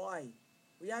why,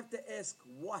 we have to ask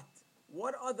what.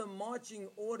 What are the marching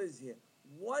orders here?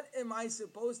 What am I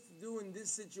supposed to do in this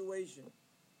situation?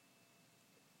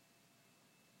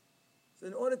 So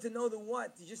in order to know the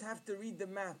what, you just have to read the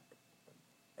map.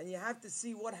 And you have to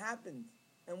see what happened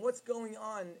and what's going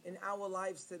on in our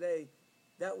lives today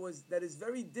that is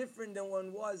very different than what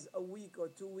was a week or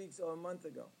 2 weeks or a month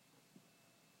ago.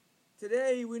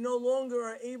 Today, we no longer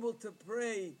are able to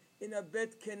pray in a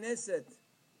Bet Knesset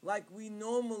like we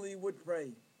normally would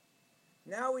pray.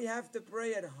 Now we have to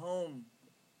pray at home.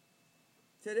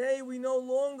 Today we no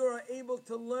longer are able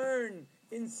to learn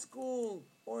in school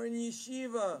or in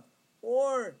yeshiva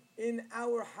or in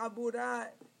our haburat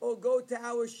or go to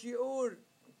our shiur.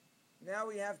 Now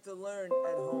we have to learn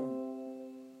at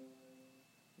home.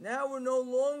 Now we're no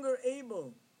longer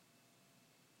able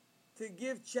to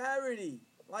give charity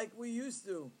like we used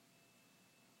to.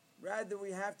 Rather,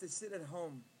 we have to sit at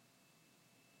home.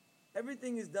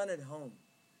 Everything is done at home.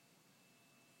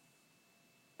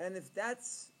 And if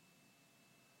that's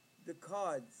the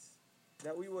cards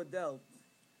that we were dealt,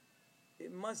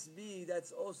 it must be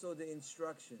that's also the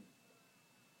instruction.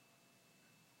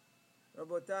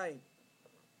 Rabotai,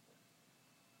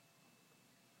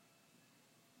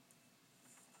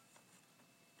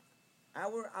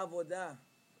 our avodah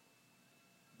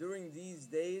during these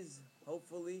days,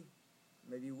 hopefully,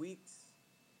 maybe weeks,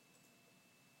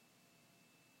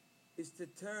 is to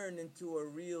turn into a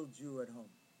real Jew at home.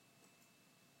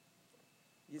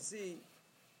 You see,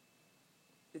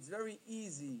 it's very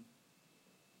easy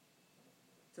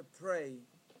to pray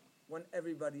when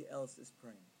everybody else is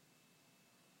praying.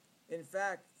 In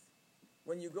fact,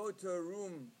 when you go to a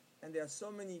room and there are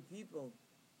so many people,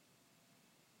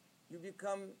 you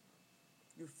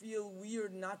feel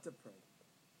weird not to pray.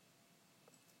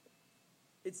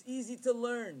 It's easy to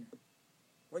learn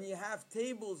when you have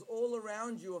tables all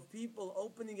around you of people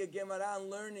opening a Gemara and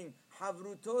learning,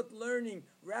 Havrutot learning,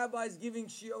 rabbis giving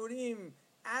shiurim,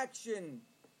 action,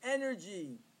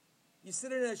 energy. You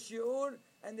sit in a shiur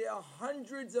and there are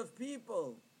hundreds of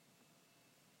people.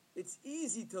 It's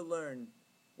easy to learn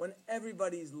when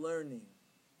everybody's learning.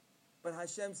 But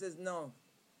Hashem says, no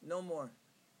more.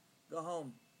 Go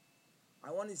home.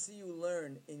 I want to see you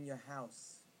learn in your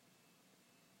house.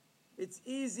 It's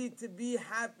easy to be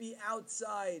happy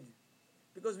outside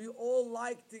because we all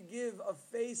like to give a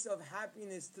face of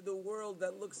happiness to the world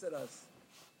that looks at us.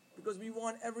 Because we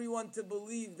want everyone to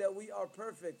believe that we are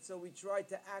perfect, so we try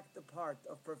to act the part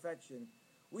of perfection.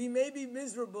 We may be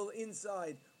miserable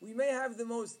inside. We may have the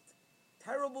most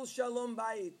terrible shalom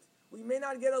bayit. We may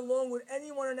not get along with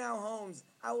anyone in our homes.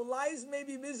 Our lives may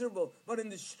be miserable. But in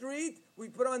the street, we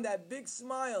put on that big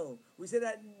smile. We say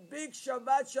that big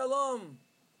Shabbat Shalom.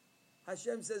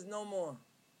 Hashem says no more.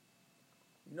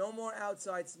 No more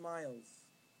outside smiles.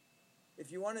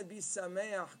 If you want to be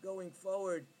sameach going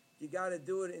forward, you got to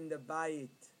do it in the bayit.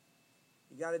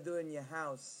 You got to do it in your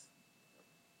house.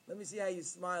 Let me see how you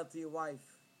smile to your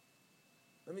wife.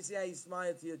 Let me see how you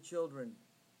smile to your children.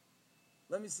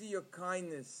 Let me see your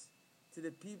kindness to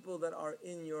the people that are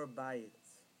in your bayit.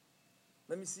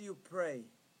 Let me see you pray.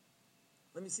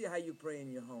 Let me see how you pray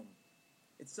in your home.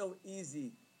 It's so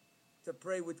easy to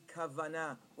pray with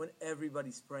kavanah when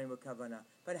everybody's praying with kavanah.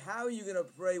 But how are you going to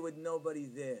pray with nobody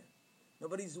there?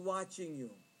 Nobody's watching you.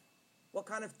 What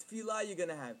kind of tefillah are you going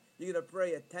to have? You're going to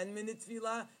pray a 10-minute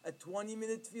tefillah, a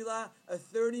 20-minute tefillah, a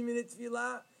 30-minute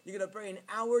tefillah? You're going to pray an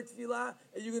hour tefillah?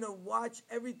 Are you going to watch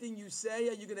everything you say?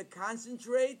 Are you going to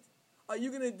concentrate? Are you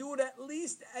going to do it at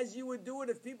least as you would do it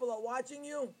if people are watching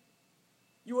you?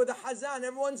 You are the Hazan.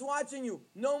 Everyone's watching you.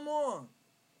 No more.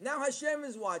 Now Hashem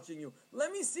is watching you.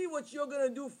 Let me see what you're going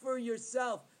to do for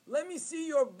yourself. Let me see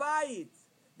your bayit.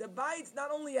 The bayit's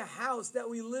not only a house that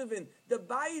we live in. The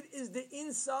bayit is the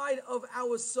inside of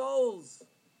our souls.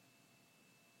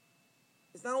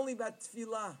 It's not only about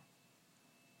tefillah.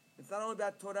 It's not only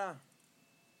about Torah.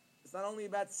 It's not only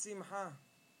about simha.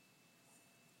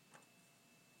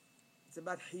 It's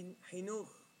about hinuch.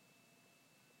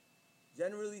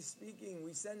 Generally speaking,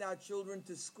 we send our children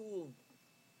to school.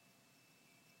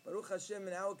 Baruch Hashem,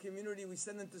 in our community, we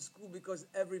send them to school because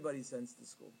everybody sends to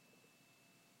school.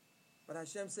 But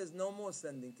Hashem says no more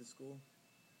sending to school.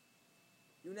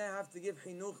 You now have to give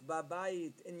chinuch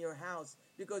babayit in your house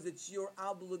because it's your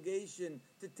obligation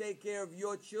to take care of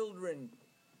your children.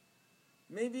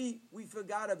 Maybe we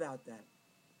forgot about that.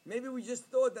 Maybe we just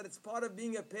thought that it's part of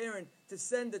being a parent to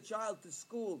send a child to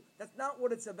school. That's not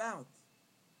what it's about.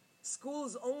 School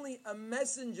is only a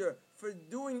messenger for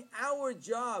doing our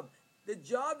job. The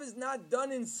job is not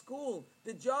done in school.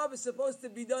 The job is supposed to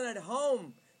be done at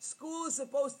home. School is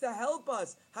supposed to help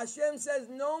us. Hashem says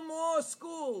no more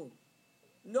school.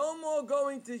 No more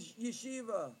going to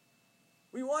yeshiva.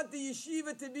 We want the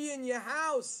yeshiva to be in your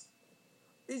house.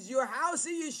 Is your house a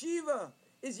yeshiva?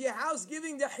 Is your house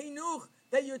giving the chinuch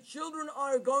that your children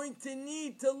are going to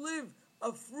need to live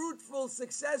a fruitful,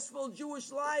 successful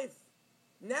Jewish life?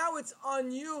 Now it's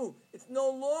on you. It's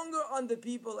no longer on the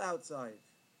people outside.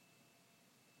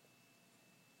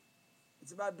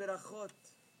 It's about berachot.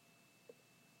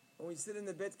 When we sit in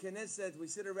the Bet Knesset, we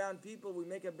sit around people, we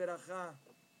make a beracha.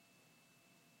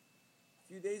 If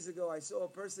few days ago, I saw a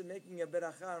person making a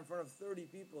beracha in front of 30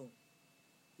 people.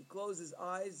 He closed his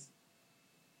eyes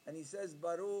and he says,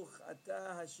 Baruch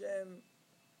Atah Hashem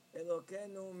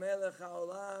Elokeinu Melech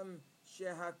HaOlam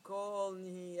Shehakol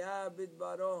Nihiya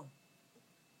Bidbaro.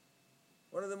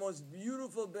 One of the most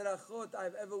beautiful berachot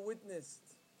I've ever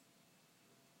witnessed.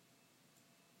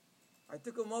 I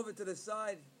took him over to the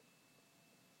side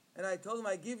and I told him,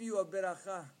 I give you a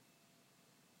beracha.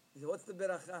 He said, what's the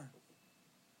beracha?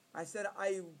 I said,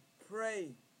 I pray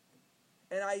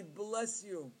and I bless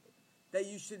you that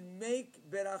you should make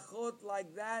berachot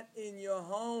like that in your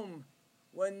home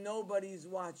when nobody's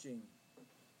watching.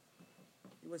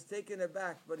 He was taken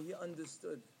aback, but he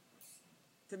understood.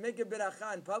 To make a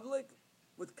beracha in public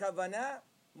with kavanah,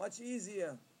 much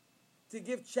easier. To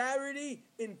give charity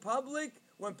in public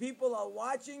when people are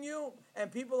watching you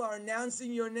and people are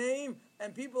announcing your name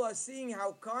and people are seeing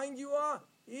how kind you are,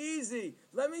 easy.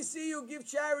 Let me see you give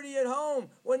charity at home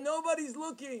when nobody's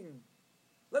looking.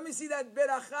 Let me see that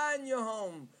beracha in your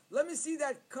home. Let me see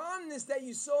that calmness that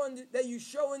you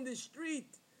show in the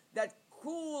street. That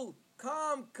cool,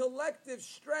 calm, collective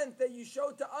strength that you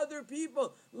show to other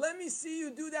people. Let me see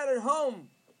you do that at home.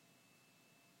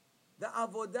 The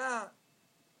avodah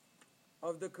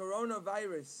of the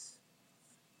coronavirus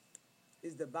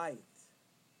is the bayit.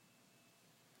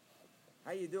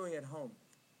 How are you doing at home?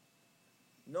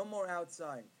 No more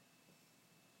outside.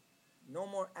 No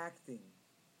more acting.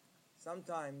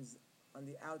 Sometimes on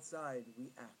the outside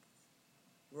we act.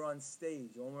 We're on stage.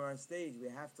 When we're on stage, we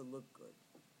have to look good.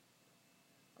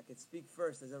 I can speak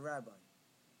first as a rabbi.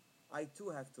 I too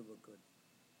have to look good.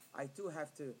 I too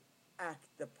have to act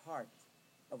the part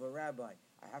of a rabbi.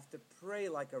 I have to pray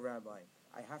like a rabbi.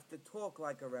 I have to talk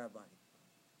like a rabbi.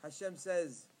 Hashem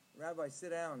says, Rabbi,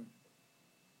 sit down.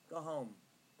 Go home.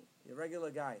 You're a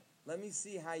regular guy. Let me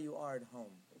see how you are at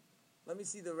home. Let me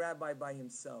see the rabbi by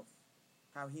himself,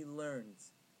 how he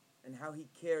learns, and how he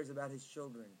cares about his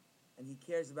children, and he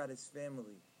cares about his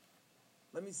family.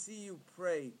 Let me see you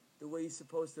pray the way you're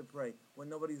supposed to pray when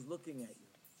nobody's looking at you.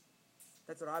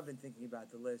 That's what I've been thinking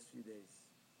about the last few days.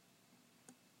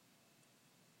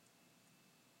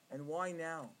 And why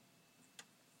now?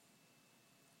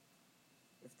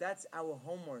 If that's our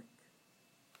homework,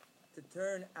 to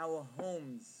turn our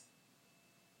homes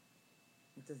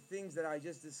into things that I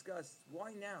just discussed,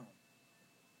 why now?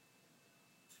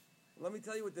 Let me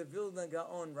tell you what the Vilna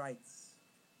Gaon writes.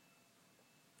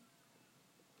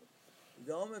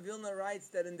 The Gaon of Vilna writes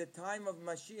that in the time of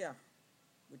Mashiach,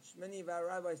 which many of our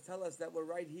rabbis tell us that we're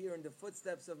right here in the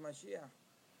footsteps of Mashiach,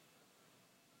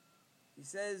 he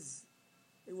says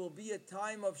it will be a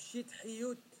time of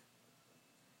shithiyut.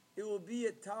 It will be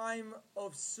a time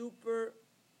of superficial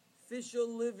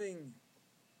living,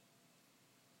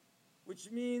 which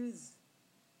means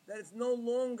that it's no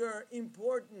longer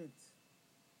important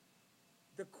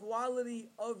the quality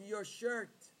of your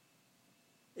shirt.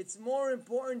 It's more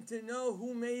important to know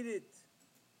who made it.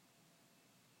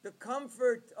 The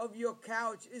comfort of your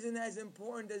couch isn't as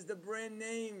important as the brand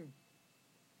name.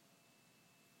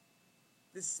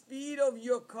 The speed of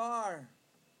your car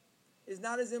is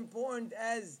not as important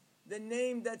as the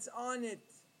name that's on it.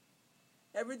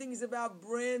 Everything is about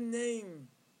brand name.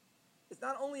 It's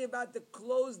not only about the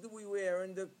clothes that we wear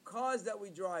and the cars that we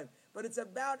drive, but it's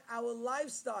about our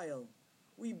lifestyle.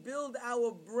 We build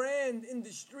our brand in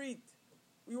the street.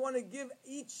 We want to give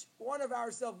each one of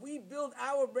ourselves. We build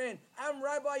our brand. I'm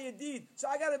Rabbi Yedid, so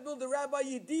I got to build the Rabbi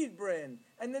Yedid brand.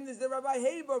 And then there's the Rabbi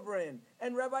Haber brand,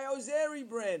 and Rabbi Ozeri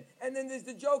brand, and then there's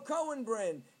the Joe Cohen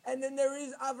brand, and then there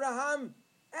is Avraham.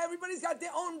 Everybody's got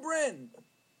their own brand.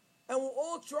 And we're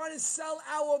all trying to sell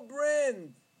our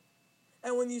brand.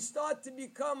 And when you start to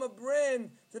become a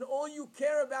brand, then all you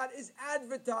care about is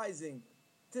advertising.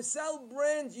 To sell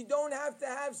brands, you don't have to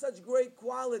have such great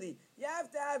quality. You have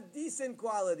to have decent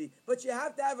quality, but you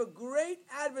have to have a great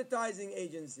advertising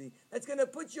agency that's going to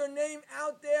put your name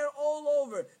out there all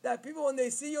over. That people, when they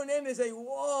see your name, they say,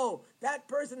 whoa, that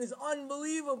person is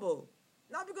unbelievable.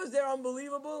 Not because they're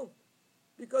unbelievable,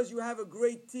 because you have a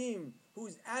great team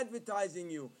who's advertising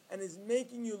you and is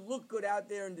making you look good out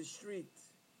there in the street.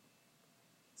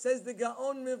 Says the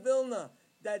Gaon Vilna,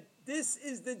 that this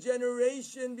is the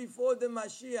generation before the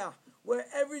Mashiach, where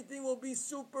everything will be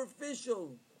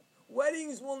superficial.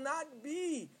 Weddings will not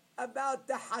be about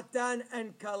the Hatan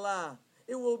and Kala.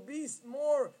 It will be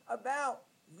more about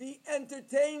the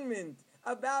entertainment,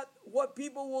 about what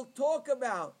people will talk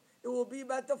about. It will be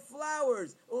about the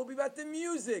flowers. It will be about the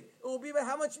music. It will be about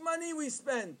how much money we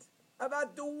spent,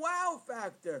 about the wow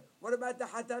factor. What about the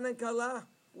Hatan and Kala?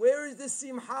 Where is the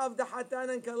simcha of the Hatan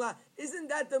and Kala? Isn't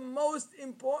that the most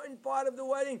important part of the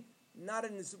wedding? not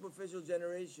in the superficial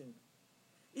generation.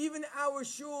 Even our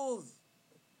shuls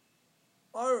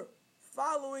are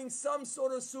following some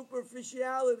sort of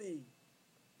superficiality.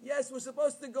 Yes, we're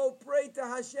supposed to go pray to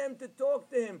Hashem, to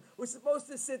talk to Him. We're supposed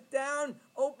to sit down,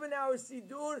 open our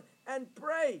Siddur, and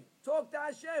pray. Talk to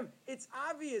Hashem. It's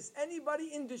obvious.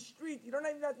 Anybody in the street, you don't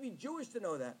even have to be Jewish to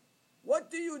know that.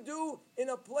 What do you do in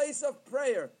a place of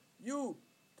prayer? You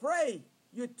pray.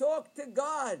 You talk to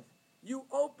God. You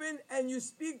open and you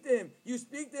speak to Him. You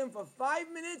speak to Him for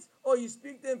 5 minutes, or you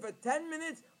speak to Him for 10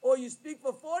 minutes, or you speak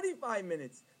for 45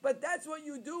 minutes. But that's what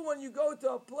you do when you go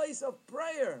to a place of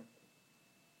prayer.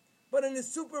 But in the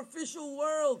superficial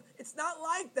world, it's not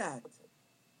like that.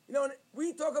 You know,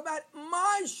 we talk about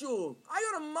my shul. I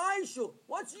go to my shul.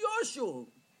 What's your shul?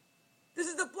 This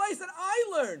is the place that I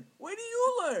learn. Where do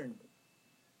you learn?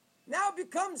 Now it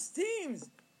becomes teams.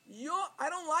 I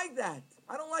don't like that.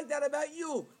 I don't like that about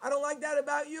you. I don't like that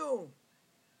about you.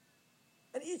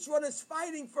 And each one is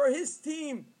fighting for his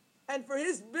team and for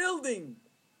his building.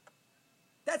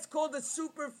 That's called a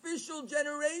superficial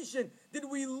generation. Did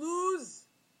we lose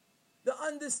the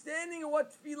understanding of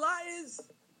what tefillah is?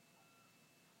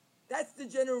 That's the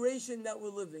generation that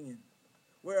we're living in,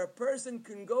 where a person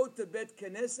can go to Bet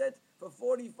Knesset for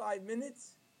 45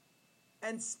 minutes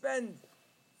and spend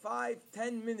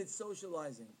 5-10 minutes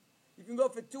socializing. You can go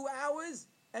for 2 hours,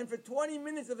 and for 20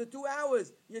 minutes of the 2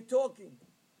 hours, you're talking.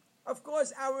 Of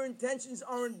course, our intentions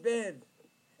aren't bad.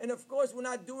 And of course, we're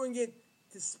not doing it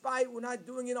to spite. We're not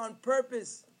doing it on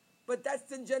purpose. But that's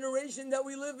the generation that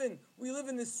we live in. We live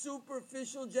in the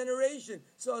superficial generation.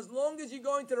 So as long as you're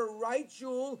going to the right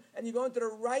shul, and you're going to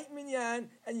the right minyan,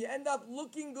 and you end up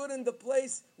looking good in the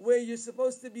place where you're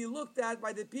supposed to be looked at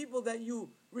by the people that you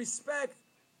respect,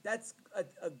 that's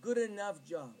a good enough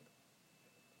job.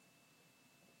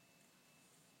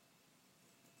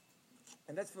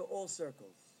 And that's for all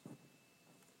circles.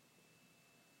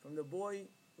 From the boy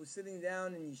who's sitting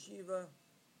down in yeshiva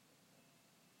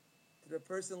to the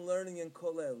person learning in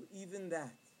kollel, even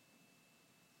that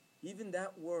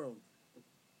world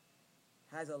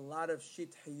has a lot of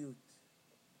shithiyut.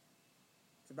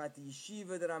 It's about the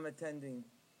yeshiva that I'm attending,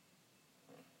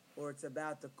 or it's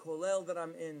about the kollel that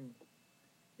I'm in.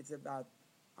 It's about,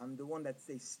 I'm the one that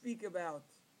they speak about.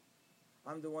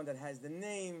 I'm the one that has the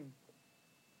name.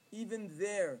 Even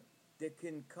there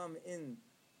can come in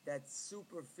that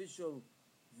superficial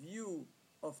view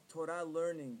of Torah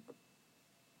learning.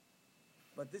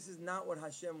 But this is not what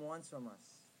Hashem wants from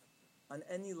us on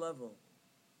any level.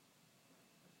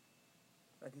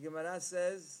 Like the Gemara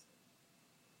says,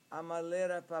 Amale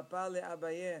Rapapa le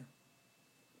Abaye.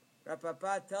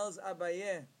 Rapapa tells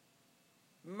Abaye,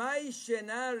 Mai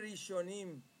Shena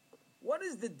Rishonim. What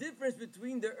is the difference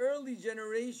between the early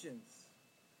generations?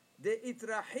 The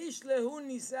itrahish lehu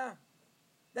nisa,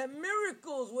 that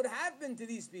miracles would happen to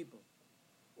these people.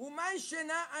 Umay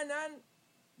shena anan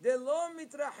de lo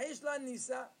mitrahish la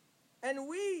nisa, and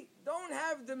we don't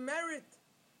have the merit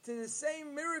to the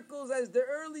same miracles as the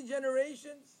early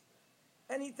generations.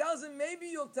 And he tells him, maybe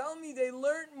you'll tell me they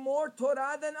learned more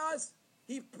Torah than us.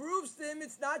 He proves to him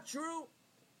it's not true,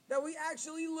 that we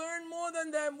actually learn more than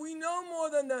them. We know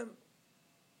more than them.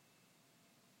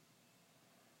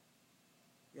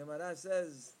 Gemara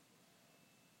says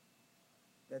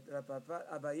that Rapapa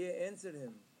Abaye answered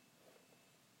him.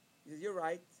 He says, you're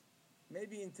right.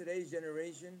 Maybe in today's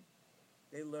generation,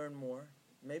 they learn more.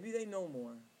 Maybe they know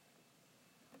more.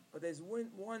 But there's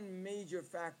one major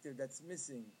factor that's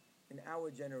missing in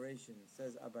our generation,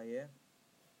 says Abaye.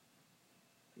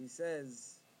 He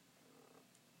says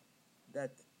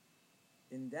that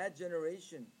in that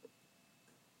generation,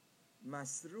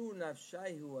 Masru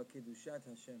nafshayhu akedushat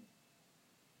Hashem,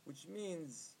 which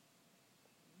means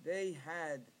they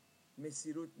had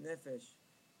mesirut nefesh.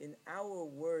 In our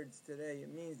words today,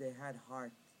 it means they had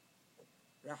heart.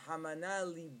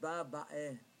 Rahamana liba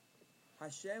ba'eh.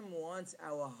 Hashem wants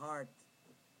our heart.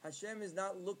 Hashem is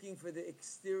not looking for the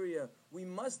exterior. We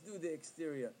must do the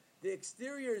exterior. The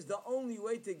exterior is the only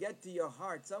way to get to your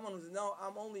heart. Someone who says, no,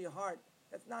 I'm only a heart.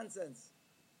 That's nonsense.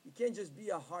 You can't just be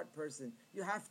a heart person. You have